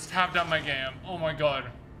 It just tabbed out my game. Oh my God.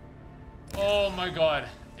 Oh my God.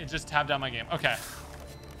 It just tabbed out my game. Okay.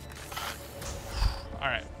 All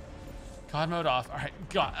right. God mode off. All right.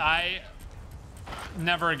 God,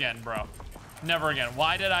 never again, bro. Never again.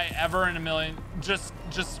 Why did I ever in a million just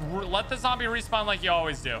let the zombie respawn like you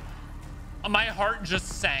always do? My heart just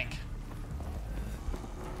sank.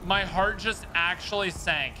 My heart just actually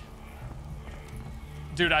sank.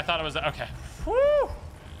 Dude, I thought it was okay. Woo!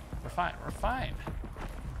 We're fine. We're fine.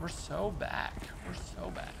 We're so back. We're so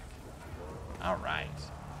back. All right.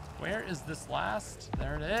 Where is this last?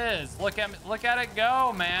 There it is. Look at it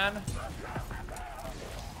go, man.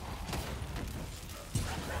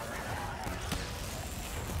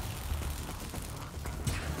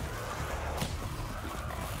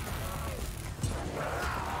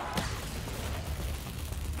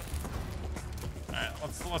 All right,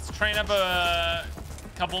 let's train up a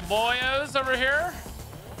couple boyos over here.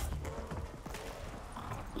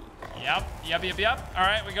 Yep. All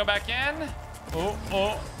right, we go back in.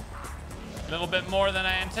 Oh. A little bit more than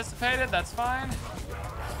I anticipated. That's fine.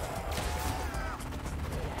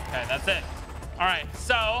 Okay, that's it. All right,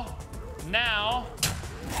 so now,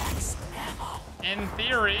 in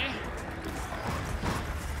theory,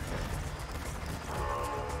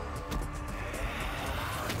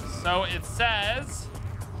 so it says,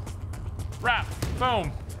 wrap,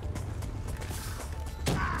 boom.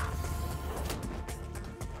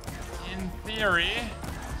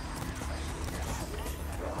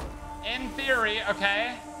 In theory,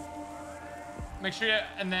 okay. Make sure you,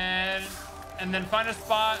 and then find a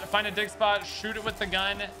spot, find a dig spot, shoot it with the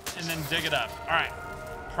gun, and then dig it up. All right,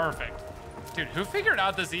 perfect. Dude, who figured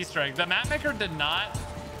out this Easter egg? The map maker did not.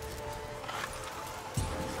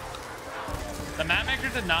 The map maker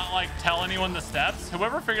did not like tell anyone the steps.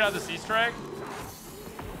 Whoever figured out this Easter egg,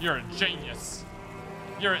 you're a genius.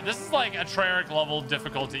 This is like a Treyarch level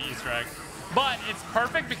difficulty Easter egg. But it's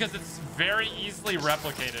perfect because it's very easily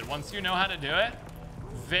replicated. Once you know how to do it,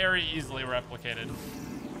 very easily replicated.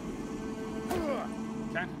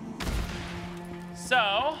 Okay.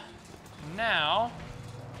 So now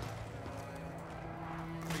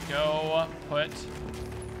we go put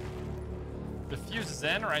the fuses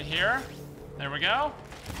in right here. There we go.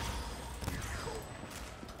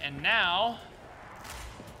 And now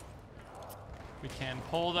we can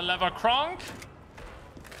pull the lever cronk.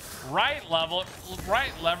 Right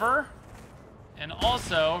lever, and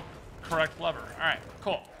also correct lever. All right,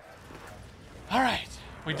 cool. All right,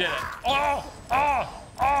 we did it. Oh.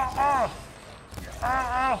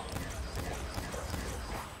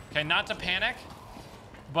 Okay, not to panic,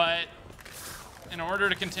 but in order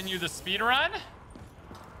to continue the speed run,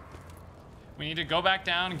 we need to go back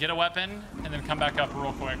down, get a weapon, and then come back up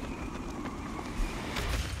real quick.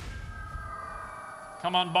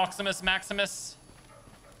 Come on, Boximus Maximus.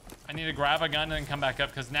 I need to grab a gun and then come back up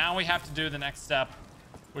because now we have to do the next step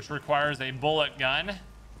which requires a bullet gun,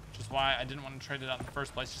 which is why I didn't want to trade it out in the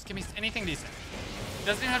first place. Just give me anything decent. It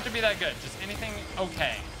doesn't even have to be that good. Just anything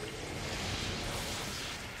okay.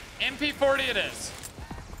 MP40 it is.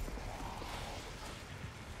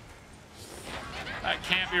 That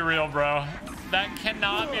can't be real, bro. That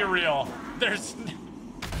cannot be real. There's...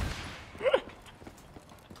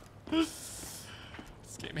 This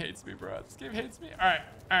game hates me, bro. This game hates me. All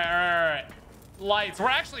right. Lights. We're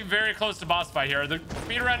actually very close to boss fight here. The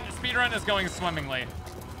speedrun is going swimmingly.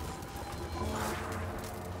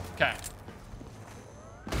 Okay.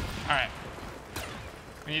 All right.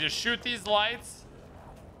 We need to shoot these lights.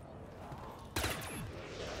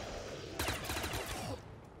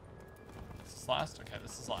 This is last? Okay,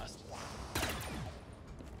 this is last.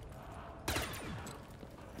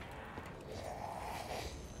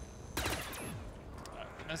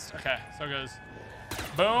 Missed. Okay, so it goes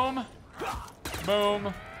boom,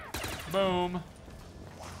 boom, boom,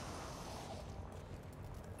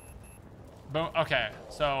 boom. Okay,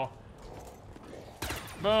 so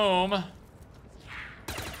boom,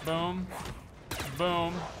 boom,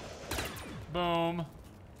 boom, boom,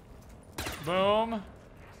 boom,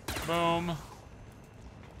 boom,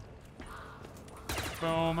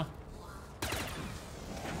 boom.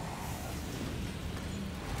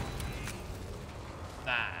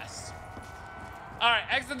 Nice. All right,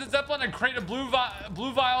 exit the Zeppelin and create a blue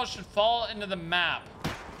vial should fall into the map.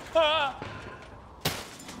 Ah!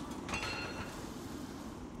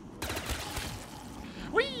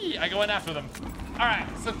 Whee! I go in after them. All right,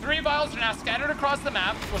 so 3 vials are now scattered across the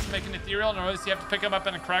map, which make an ethereal noise. You have to pick them up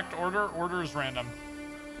in a correct order. Order is random.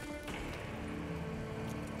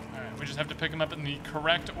 All right, we just have to pick them up in the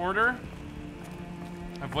correct order,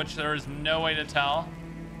 of which there is no way to tell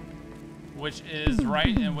which is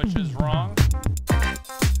right and which is wrong.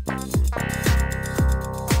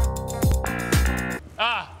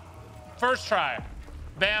 Ah, first try.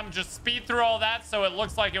 Bam, just speed through all that so it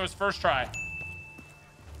looks like it was first try.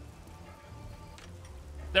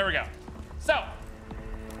 There we go. So,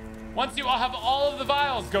 once you all have all of the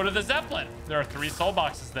vials, go to the Zeppelin. There are 3 soul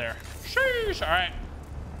boxes there. Sheesh, all right.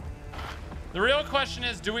 The real question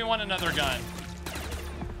is, do we want another gun?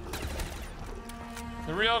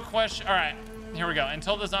 The real question, all right, here we go.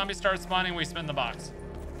 Until the zombie starts spawning, we spin the box.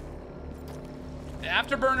 The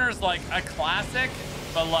Afterburner is like a classic,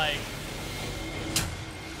 but like,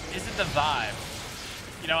 is it the vibe?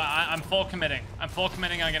 You know, I'm full committing. I'm full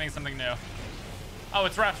committing on getting something new. Oh,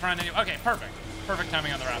 it's wrapped around anyway. Okay, perfect. Perfect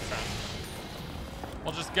timing on the wraps around.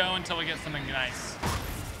 We'll just go until we get something nice.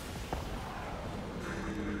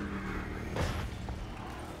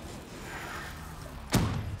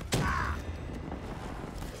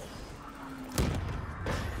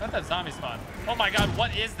 Not that zombie spawn. Oh my god,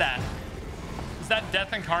 what is that? Is that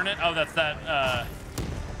Death Incarnate? Oh, that's that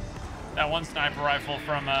that one sniper rifle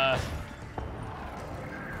from that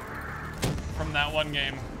one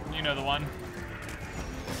game. You know the one.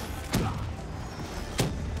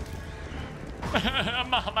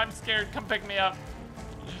 Mom, I'm scared. Come pick me up.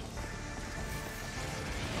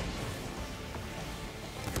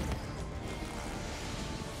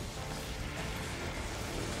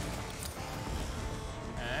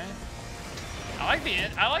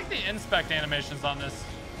 I like the inspect animations on this.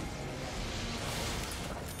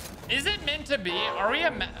 Is it meant to be? Are we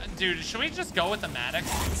dude, should we just go with the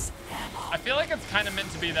Maddox? I feel like it's kind of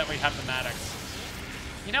meant to be that we have the Maddox.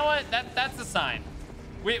 You know what? That's a sign.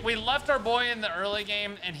 We left our boy in the early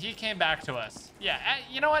game and he came back to us. Yeah,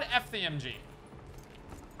 you know what? F the MG.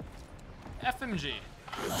 FMG.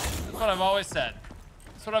 That's what I've always said.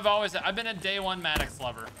 That's what I've always said. I've been a day 1 Maddox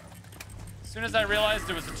lover. As soon as I realized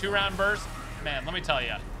it was a 2-round burst, man, let me tell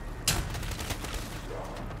you.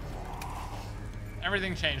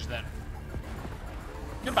 Everything changed then.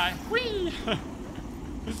 Goodbye. Whee!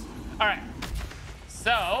 All right.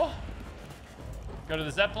 So, go to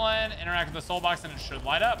the Zeppelin, interact with the soul box, and it should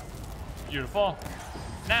light up. Beautiful.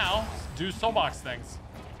 Now, do soul box things.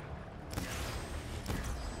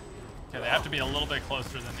 Okay, they have to be a little bit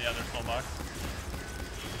closer than the other soul box.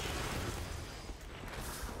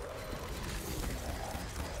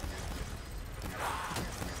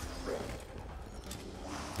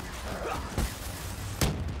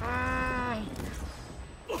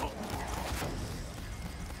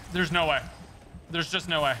 There's no way. There's just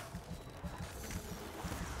no way.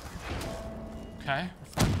 Okay,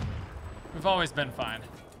 we're fine. We've always been fine.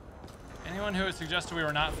 Anyone who has suggested we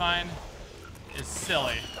were not fine is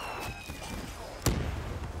silly.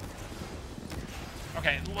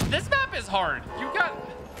 Okay, this map is hard. You got...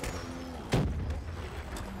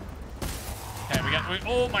 Okay,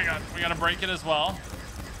 oh my god, we gotta break it as well.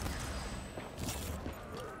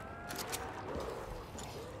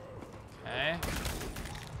 Okay.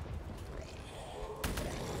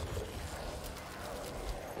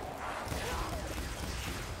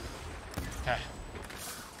 Okay.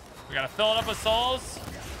 We gotta fill it up with souls.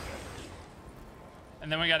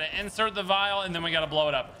 And then we gotta insert the vial, and then we gotta blow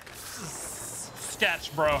it up.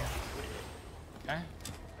 Sketch, bro. Okay.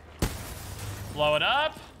 Blow it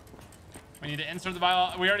up. We need to insert the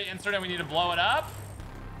vial. We already inserted it. We need to blow it up.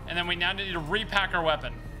 And then we now need to repack our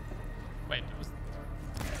weapon. Wait. It was...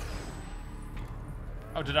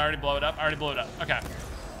 Oh, did I already blow it up? I already blew it up. Okay.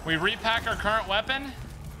 We repack our current weapon.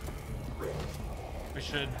 We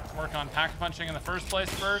should work on pack punching in the first place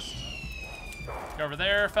first. Go over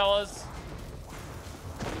there, fellas.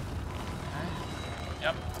 Okay.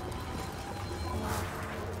 Yep.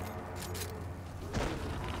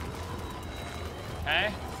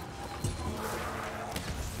 Okay.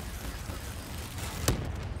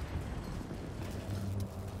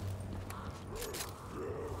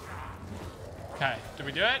 Okay, did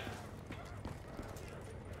we do it?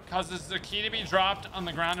 Causes the key to be dropped on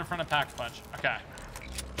the ground in front of Pack Punch. Okay.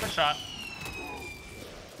 Quick shot.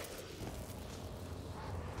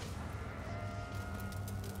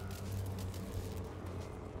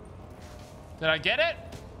 Did I get it?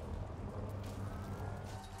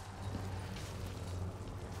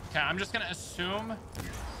 Okay, I'm just gonna assume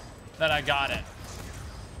that I got it.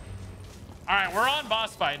 All right, we're on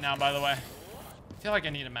boss fight now, by the way. I feel like I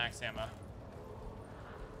need a max ammo.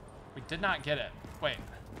 We did not get it. Wait,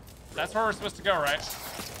 that's where we're supposed to go, right?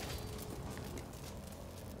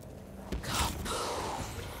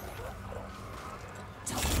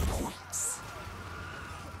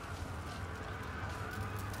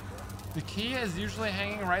 The key is usually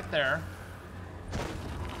hanging right there.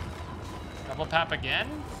 Double tap again.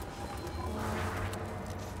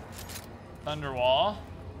 Thunderwall.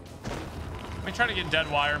 Let me try to get dead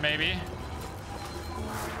wire, maybe.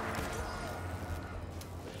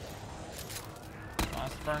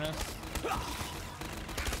 Blast furnace.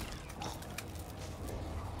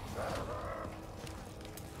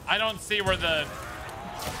 I don't see where the...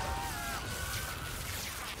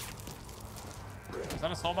 Is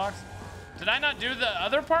that a soul box? Did I not do the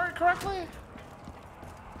other part correctly?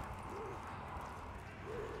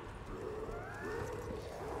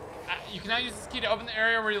 You can now use this key to open the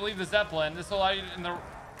area where you leave the Zeppelin. This will allow you to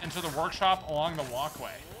enter the workshop along the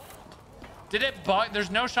walkway. Did it bug?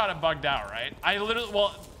 There's no shot it bugged out, right? I literally,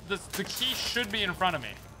 well, the key should be in front of me.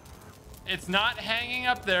 It's not hanging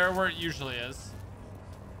up there where it usually is.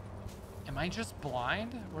 Am I just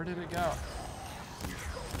blind? Where did it go?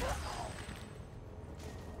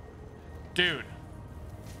 Dude.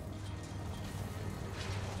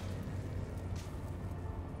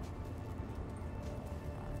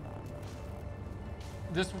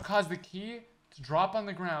 This will cause the key to drop on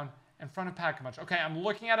the ground in front of Pack-a-Punch. Okay, I'm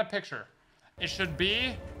looking at a picture. It should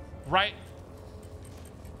be right.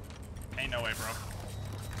 Ain't no way, bro.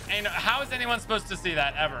 Ain't no, how is anyone supposed to see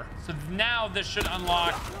that ever? So now this should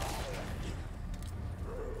unlock.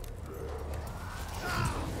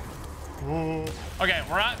 Ooh. Okay,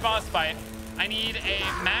 we're at boss fight. I need a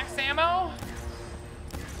max ammo,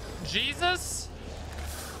 Jesus,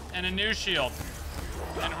 and a new shield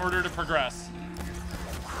in order to progress.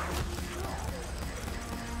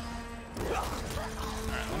 All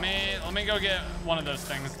right, let me go get one of those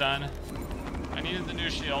things done. I needed the new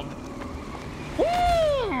shield. Woo!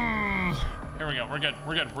 Here we go. We're good.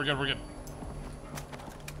 We're good. We're good. We're good.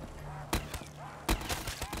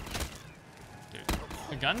 Dude,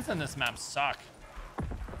 the guns in this map suck.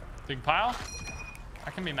 Big pile.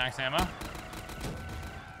 That can be max ammo.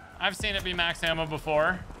 I've seen it be max ammo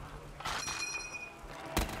before.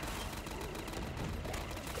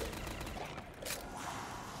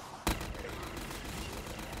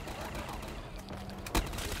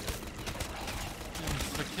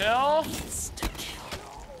 Kill.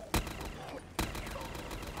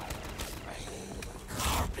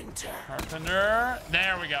 Carpenter.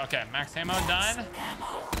 There we go. Okay, max ammo done.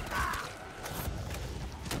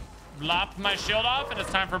 Lop my shield off, and it's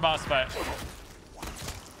time for boss fight.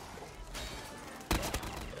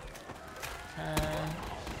 Okay.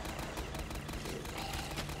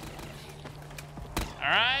 All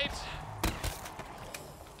right.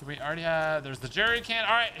 Do we already have? There's the jerry can.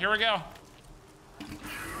 All right, here we go.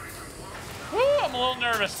 Woo, I'm a little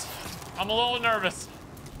nervous. I'm a little nervous.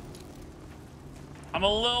 I'm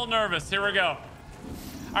a little nervous. Here we go.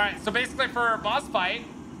 All right, so basically for boss fight,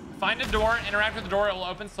 find a door, interact with the door, it will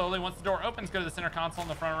open slowly. Once the door opens, go to the center console in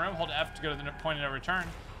the front room, hold F to go to the point of no return.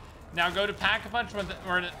 Now go to Pack-a-Punch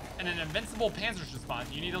where an invincible panzer should spawn.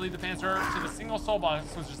 You need to lead the panzer to the single soul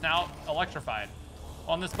box, which is now electrified.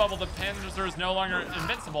 On this bubble, the Panzer is no longer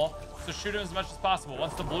invincible, so shoot him as much as possible.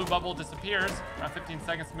 Once the blue bubble disappears, around 15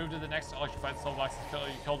 seconds, move to the next electrified soul box until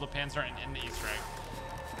you kill the Panzer and end the Easter egg.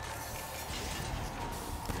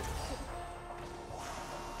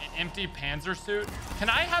 An empty Panzer suit? Can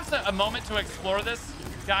I have a moment to explore this,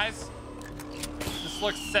 guys? This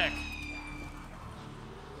looks sick.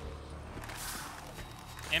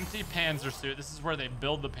 Empty Panzer suit. This is where they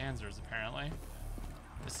build the Panzers, apparently.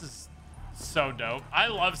 This is so dope. I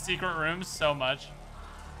love secret rooms so much.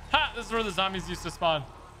 Ha! This is where the zombies used to spawn.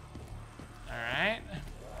 All right.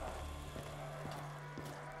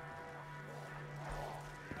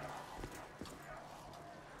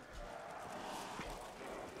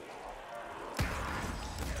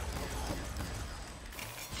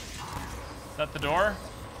 Is that the door?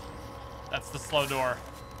 That's the slow door.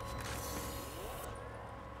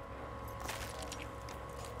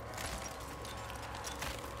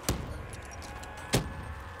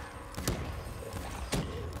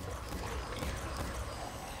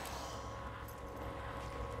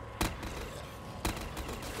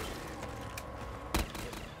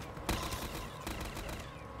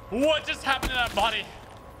 What just happened to that body?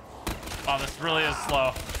 Wow, this really is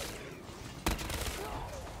slow.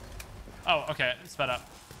 Oh, okay, it sped up.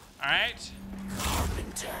 All right.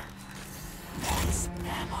 Carpenter. Max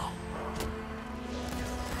ammo.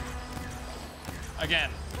 Again,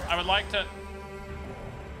 I would like to...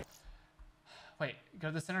 Wait, go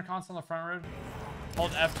to the center console on the front road.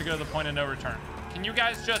 Hold F to go to the point of no return. Can you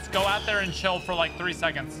guys just go out there and chill for like 3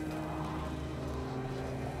 seconds?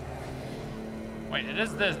 Wait, it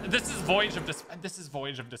is this. This is Voyage of Despair. This is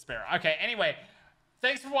Voyage of Despair. Okay, anyway,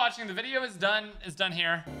 thanks for watching. The video is done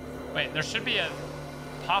here. Wait, there should be a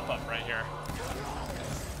pop-up right here.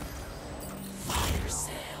 Fire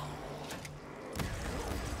sale.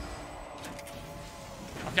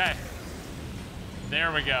 Okay.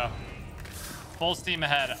 There we go. Full steam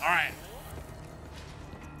ahead. All right.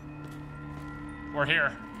 We're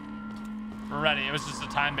here. We're ready. It was just a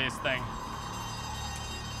time-based thing.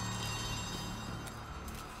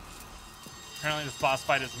 Apparently this boss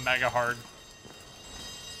fight is mega hard.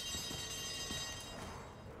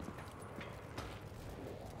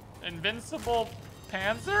 Invincible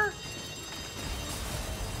Panzer?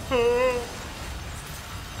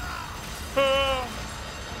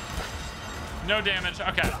 No damage.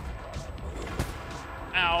 Okay.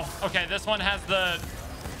 Ow. Okay, this one has the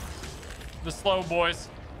slow boys.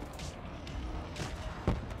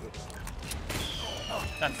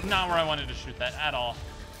 That's not where I wanted to shoot that at all.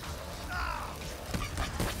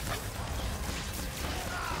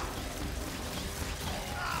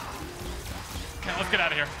 Okay, let's get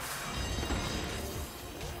out of here.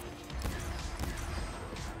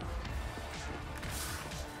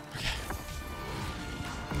 Okay.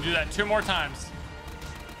 Do that 2 more times.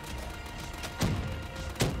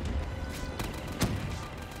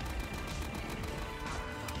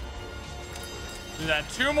 Do that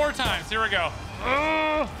 2 more times. Here we go.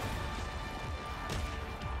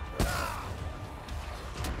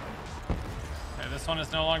 Okay, this one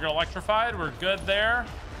is no longer electrified. We're good there.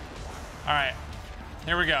 All right.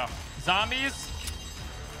 Here we go. Zombies,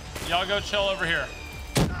 y'all go chill over here.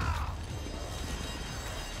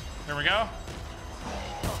 Here we go.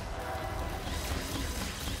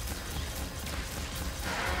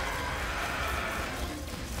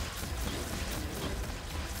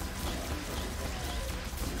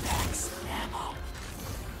 Max ammo.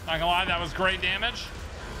 Not gonna lie, that was great damage.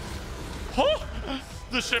 Oh,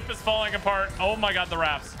 the ship is falling apart. Oh my God, the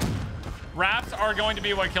rafts. Rafts are going to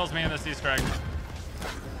be what kills me in this Easter egg.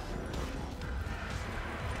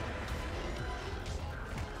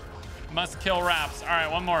 Must kill rafts. All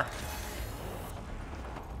right, one more.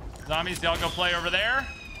 Zombies, y'all go play over there.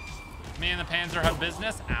 Me and the Panzer have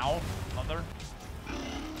business. Ow, mother.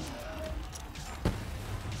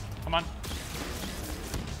 Come on.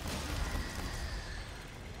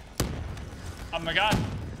 Oh my God.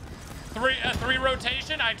 Three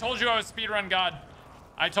rotation. I told you I was speedrun God.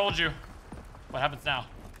 I told you. What happens now?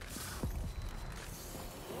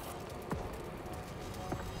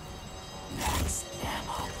 Max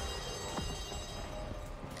ammo.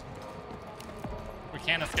 We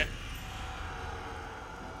can't escape.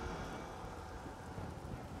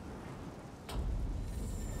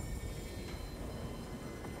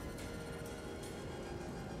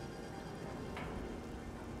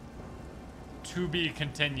 To be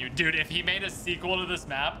continued. Dude, if he made a sequel to this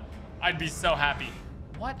map, I'd be so happy.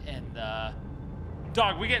 What in the...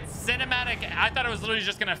 Dog, we get cinematic. I thought it was literally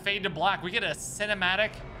just gonna fade to black. We get a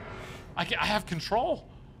cinematic. I have control.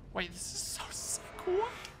 Wait, this is so sick. What?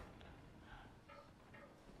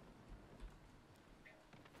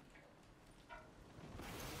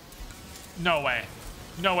 No way.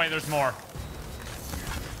 No way there's more.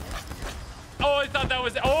 Oh, I thought that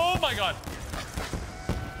was it. Oh my god.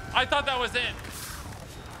 I thought that was it.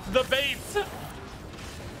 The baits.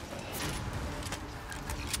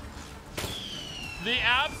 The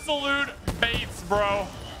absolute baits, bro.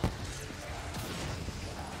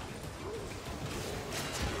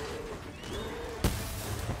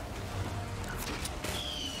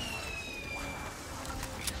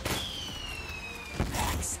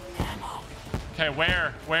 Max ammo. Okay,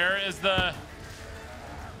 where is the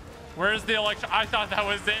electro? I thought that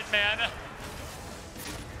was it, man.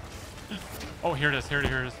 Oh, here it is. Here it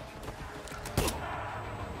is.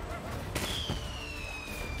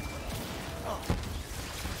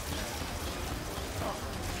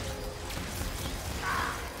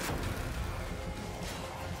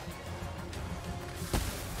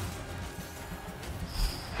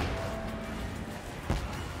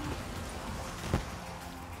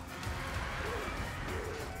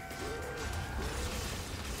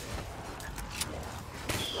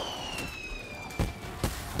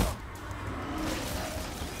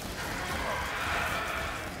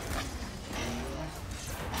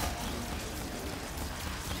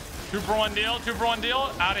 Two for one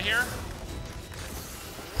deal. Out of here.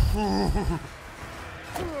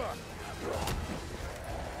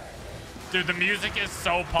 Dude, the music is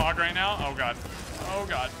so pog right now. Oh god. Oh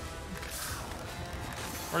god.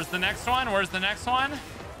 Where's the next one?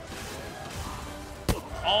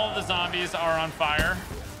 All of the zombies are on fire.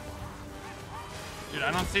 Dude,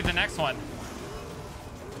 I don't see the next one.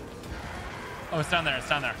 Oh, it's down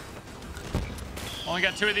there. Only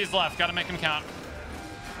got 2 of these left. Gotta make them count.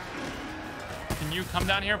 Can you come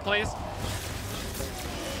down here, please?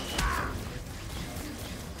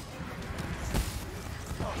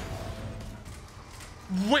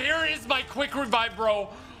 Where is my quick revive, bro?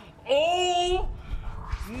 Oh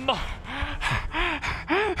my.